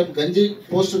ಕೆಲವು ಟೈಮ್ ಗಂಜಿ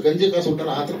ಕಾಸು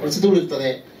ಊಟಲ್ಲ, ಆ ಥರ ಪರಿಸ್ಥಿತಿಗಳು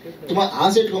ಇರ್ತದೆ. ತುಂಬಾ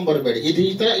ಆಸೆ ಇಟ್ಕೊಂಡ್ ಬರಬೇಡಿ, ಇದು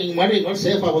ಈ ತರ ಹಿಂಗ್ ಮಾಡಿ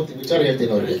ಸೇಫ್ ಆಗುತ್ತೆ ವಿಚಾರ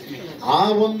ಹೇಳ್ತೀನಿ ಅವ್ರಿಗೆ. ಆ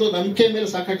ಒಂದು ನಂಬಿಕೆ ಮೇಲೆ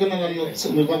ಸಾಕಕ್ಕೆ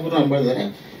ನಾನು ಮಾಡಿದ್ದಾರೆ.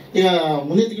 ಈಗ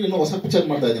ಮುಂದಿನ ತಿಂಗಳು ಇನ್ನೂ ಹೊಸ ಪಿಕ್ಚರ್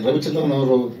ಮಾಡ್ತಾ ಇದ್ದೀನಿ. ರವಿಚಂದ್ರನ್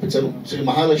ಅವರು ಪಿಕ್ಚರ್ ಶ್ರೀ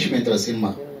ಮಹಾಲಕ್ಷ್ಮಿ ಅಂತ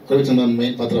ಸಿನಿಮಾ, ರವಿಚಂದ್ರನ್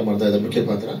ಮೇನ್ ಪಾತ್ರ ಮಾಡ್ತಾ ಇದ್ದಾರೆ, ಮುಖ್ಯ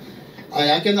ಪಾತ್ರ.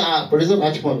 ಯಾಕೆಂದ್ರೆ ಆ ಪ್ರೊಡ್ಯೂಸರ್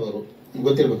ರಾಜ್ಕುಮಾರ್ ಅವರು,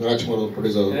 ಗೊತ್ತಿರ್ಬೇಕು ರಾಜ್ಕುಮಾರ್ ಅವರು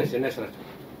ಪ್ರೊಡ್ಯೂಸರ್ ಅವರು.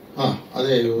 ಹಾಂ,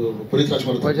 ಅದೇ ಪುನೀತ್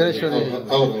ರಾಜ್ಕುಮಾರ್.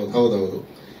 ಹೌದೌದು,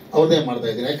 ಅವ್ರದೇ ಮಾಡ್ತಾ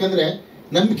ಇದ್ದೀನಿ. ಯಾಕಂದ್ರೆ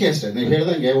ನಂಬಿಕೆ ಅಷ್ಟೇ. ನೀವು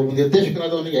ಹೇಳ್ದಂಗೆ ಒಬ್ಬ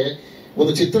ನಿರ್ದೇಶಕರಾದವನಿಗೆ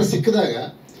ಒಂದು ಚಿತ್ರ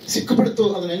ಸಿಕ್ಕಿಬಿಡ್ತು,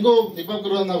 ಅದನ್ನ ಹೆಂಗೋ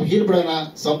ನಿರ್ಮಾಪಕರು ನಾವು ಹೀರ್ಬಿಡೋಣ,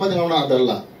 ಸಂಪಾದನೆ ಮಾಡೋಣ,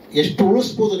 ಅದಲ್ಲ. ಎಷ್ಟು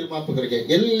ಉಳಿಸ್ಬೋದು ನಿರ್ಮಾಪಕರಿಗೆ,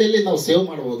 ಎಲ್ಲೆಲ್ಲಿ ನಾವು ಸೇವ್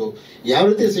ಮಾಡ್ಬೋದು, ಯಾವ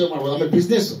ರೀತಿ ಸೇವ್ ಮಾಡ್ಬೋದು. ಆಮೇಲೆ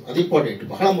ಬಿಸ್ನೆಸ್ ಅದು ಇಂಪಾರ್ಟೆಂಟ್,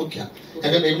 ಬಹಳ ಮುಖ್ಯ.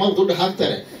 ಯಾಕಂದ್ರೆ ನಿರ್ಮಾಪಕ ದುಡ್ಡು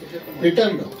ಹಾಕ್ತಾರೆ,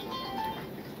 ರಿಟರ್ನ್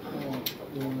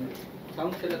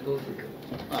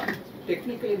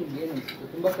ಟೆಕ್ನಿಕಲಿ ನಿಮ್ಗೆ ಏನು ಅನ್ಸುತ್ತೆ?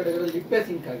 ತುಂಬಾ ಕಡೆಗಳಲ್ಲಿ ಲಿಪ್ಪೆ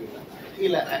ಸಿಂಕ್ ಆಗಿಲ್ಲ.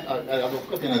 ಇಲ್ಲ, ಅದು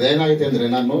ಒಪ್ಕೋತೀನಿ. ಅದೇನಾಗುತ್ತೆ ಅಂದ್ರೆ,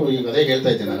 ನಾನು ಈಗ ಅದೇ ಹೇಳ್ತಾ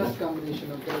ಇದ್ದೇನೆ, ನಾನು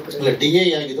ಇಲ್ಲ DA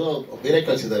ಆಗಿದ್ದು ಬೇರೆ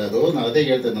ಕಳಿಸಿದ್ದಾರೆ. ಅದು ನಾನು ಅದೇ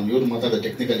ಹೇಳ್ತೇನೆ, ನಮ್ಮ ಇವ್ರು ಮಾತಾಡೋ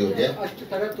ಟೆಕ್ನಿಕಲ್ ಇವ್ರಿಗೆ.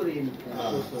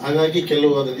 ಹಾಗಾಗಿ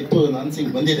ಕೆಲವು ಅದು ಲಿಪ್ಪು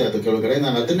ಅನ್ಸಿಂಗ್ ಬಂದಿದೆ ಅದು ಕೆಳಗಡೆ.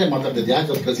 ನಾನು ಅದನ್ನೇ ಮಾತಾಡ್ತಿದ್ದೆ, ಯಾಕೆ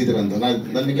ಅದು ಕಳಿಸಿದ್ರೆ ಅಂತ.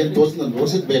 ನನಗೆ ನಾನು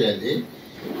ತೋರಿಸಿದ್ ಬೇರೆ,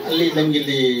 ಅಲ್ಲಿ ನಂಗೆ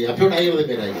ಇಲ್ಲಿ ಅಪ್ಲೋಡ್ ಆಗಿರೋದೇ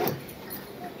ಬೇರೆ ಆಗಿದೆ.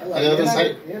 ಹಾಗಾದ್ರೆ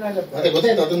ಸರಿ, ಅದೇ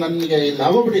ಗೊತ್ತಾಯ್ತು. ಅದು ನನಗೆ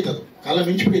ಲಾಭ ಬಿಡೀತದು, ಕಾಲ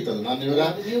ಮಿಂಚು ಬಿಡೀತದು. ನಾನು ಇವಾಗ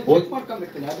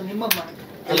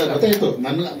ಅಲ್ಲ ಗೊತ್ತಾಯ್ತು.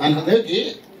 ನಾನು ಹೋಗಿ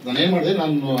ನಾನು ಏನ್ ಮಾಡಿದೆ,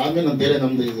 ನಾನು ಆದ್ಮೇಲೆ ನಾನು ಬೇರೆ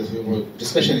ನಮ್ದು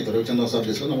ಡಿಸ್ಕಷನ್ ಇತ್ತು, ರವಿಚಂದ್ರ ಸಾಬ್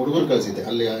ಡಿಸ್ಕಷನ್, ನಮ್ಮ ಹುಡುಗರು ಕಳಿಸಿದ್ದೆ.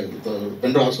 ಅಲ್ಲಿ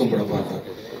ಪೆಂಡ್ರೋ ಹಾಕ್ಸ್ಕೊಂಡ್ಬಿಡಪ್ಪ ಅಂತ.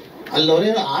 ಅಲ್ಲಿ ಅವರೇ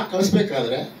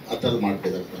ಕಳಿಸ್ಬೇಕಾದ್ರೆ ಆ ಥರದ್ದು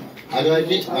ಮಾಡ್ತಿದ್ದಾರೆ.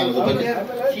 ಹಾಗಾಗಿ ನಾನು ಅದ್ರ ಬಗ್ಗೆ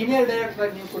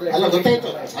ಅಲ್ಲ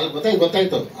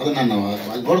ಗೊತ್ತಾಯ್ತು. ಅದು ನಾನು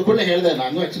ಅಲ್ಲಿ ನೋಡ್ಕೊಂಡೆ ಹೇಳಿದೆ.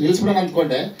 ನಾನು ಆಕ್ಚುಲಿ ನಿಲ್ಸ್ಬಿಡೋಣ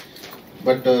ಅಂದ್ಕೊಂಡೆ,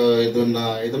 ಬಟ್ ಇದು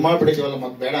ಮಾಡ್ಬಿಟ್ಟಿದ್ದೀವಲ್ಲ,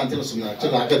 ಮತ್ತೆ ಬೇಡ ಅಂತೇಳಿ ಸುಮ್ಮನೆ,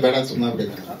 ಆಕ್ಚುಲಿ ಹಾಕೋದು ಬೇಡ ಅಂತ ಸುಮ್ಮನೆ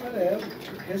ಆಗ್ಬಿಟ್ಟಿದ್ದೆ.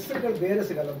 ಹೆಸರುಗಳು ಬೇರೆ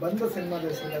ಸಿಗಲ್ಲ, ಬಂದ ಸಿನಿಮಾದ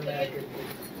ಹೆಸರುಗಳನ್ನ ಯಾಕೆ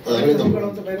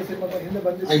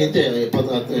ಆಗಿತ್ತೆ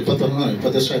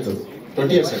 20 ವರ್ಷ ಆಯ್ತು,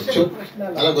 20 ಇಯರ್ಸ್ ಆಯ್ತು.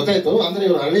 ಅಲ್ಲ ಗೊತ್ತಾಯ್ತು. ಅಂದ್ರೆ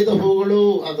ಇವ್ರು ಅರಳಿದ ಹೂಗಳು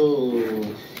ಅದು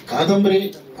ಕಾದಂಬರಿ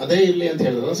ಅದೇ ಇರ್ಲಿ ಅಂತ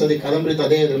ಹೇಳಿದ್ರು. ಸರಿ, ಕಾದಂಬರಿ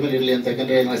ಅದೇ ಇದ್ರ ಮೇಲೆ ಇರ್ಲಿ ಅಂತ.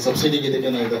 ಯಾಕಂದ್ರೆ ಸಬ್ಸಿಡಿಗೆ ಇದಕ್ಕೆ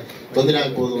ತೊಂದರೆ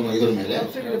ಆಗ್ಬೋದು ಇದ್ರ ಮೇಲೆ.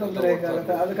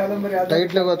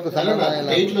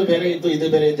 ಟೈಟ್ಲು ಬೇರೆ ಇದ್ದು ಇದು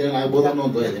ಬೇರೆ ಇದ್ದು ಆಗ್ಬೋದು ಅನ್ನೋ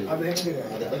ಒಂದು ಇದೆ.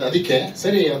 ಅದಕ್ಕೆ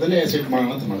ಸರಿ, ಅದನ್ನೇ ಸೆಟ್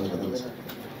ಮಾಡೋಣ ಅಂತ ಮಾಡಿದ್ರು.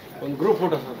 ಒಂದು ಗ್ರೂಪ್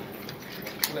ಫೋಟೋ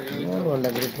ಒಳ್ಳೆ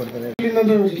ಗ್ರೂಪ್ ಕೊಡ್ತಾರೆ.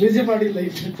 ರಿಲೀಸ್ ಮಾಡಿಲ್ಲ,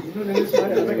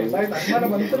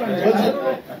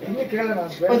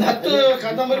 ಒಂದು 10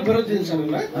 ಕಾದಂಬರಿ ಬರೋದಿಲ್ಲ ಸರ್.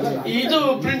 ಇದು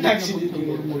ಪ್ರಿಂಟ್ ಹಾಕ್ಸಿದ್ದೀವಿ.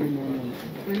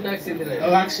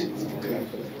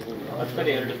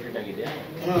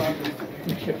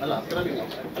 ಅಲ್ಲ,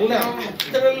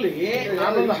 10ರಲ್ಲಿ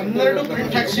ನಾನೊಂದು 12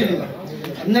 ಪ್ರಿಂಟ್ ಹಾಕ್ಸಿದ್ದೀನಿ.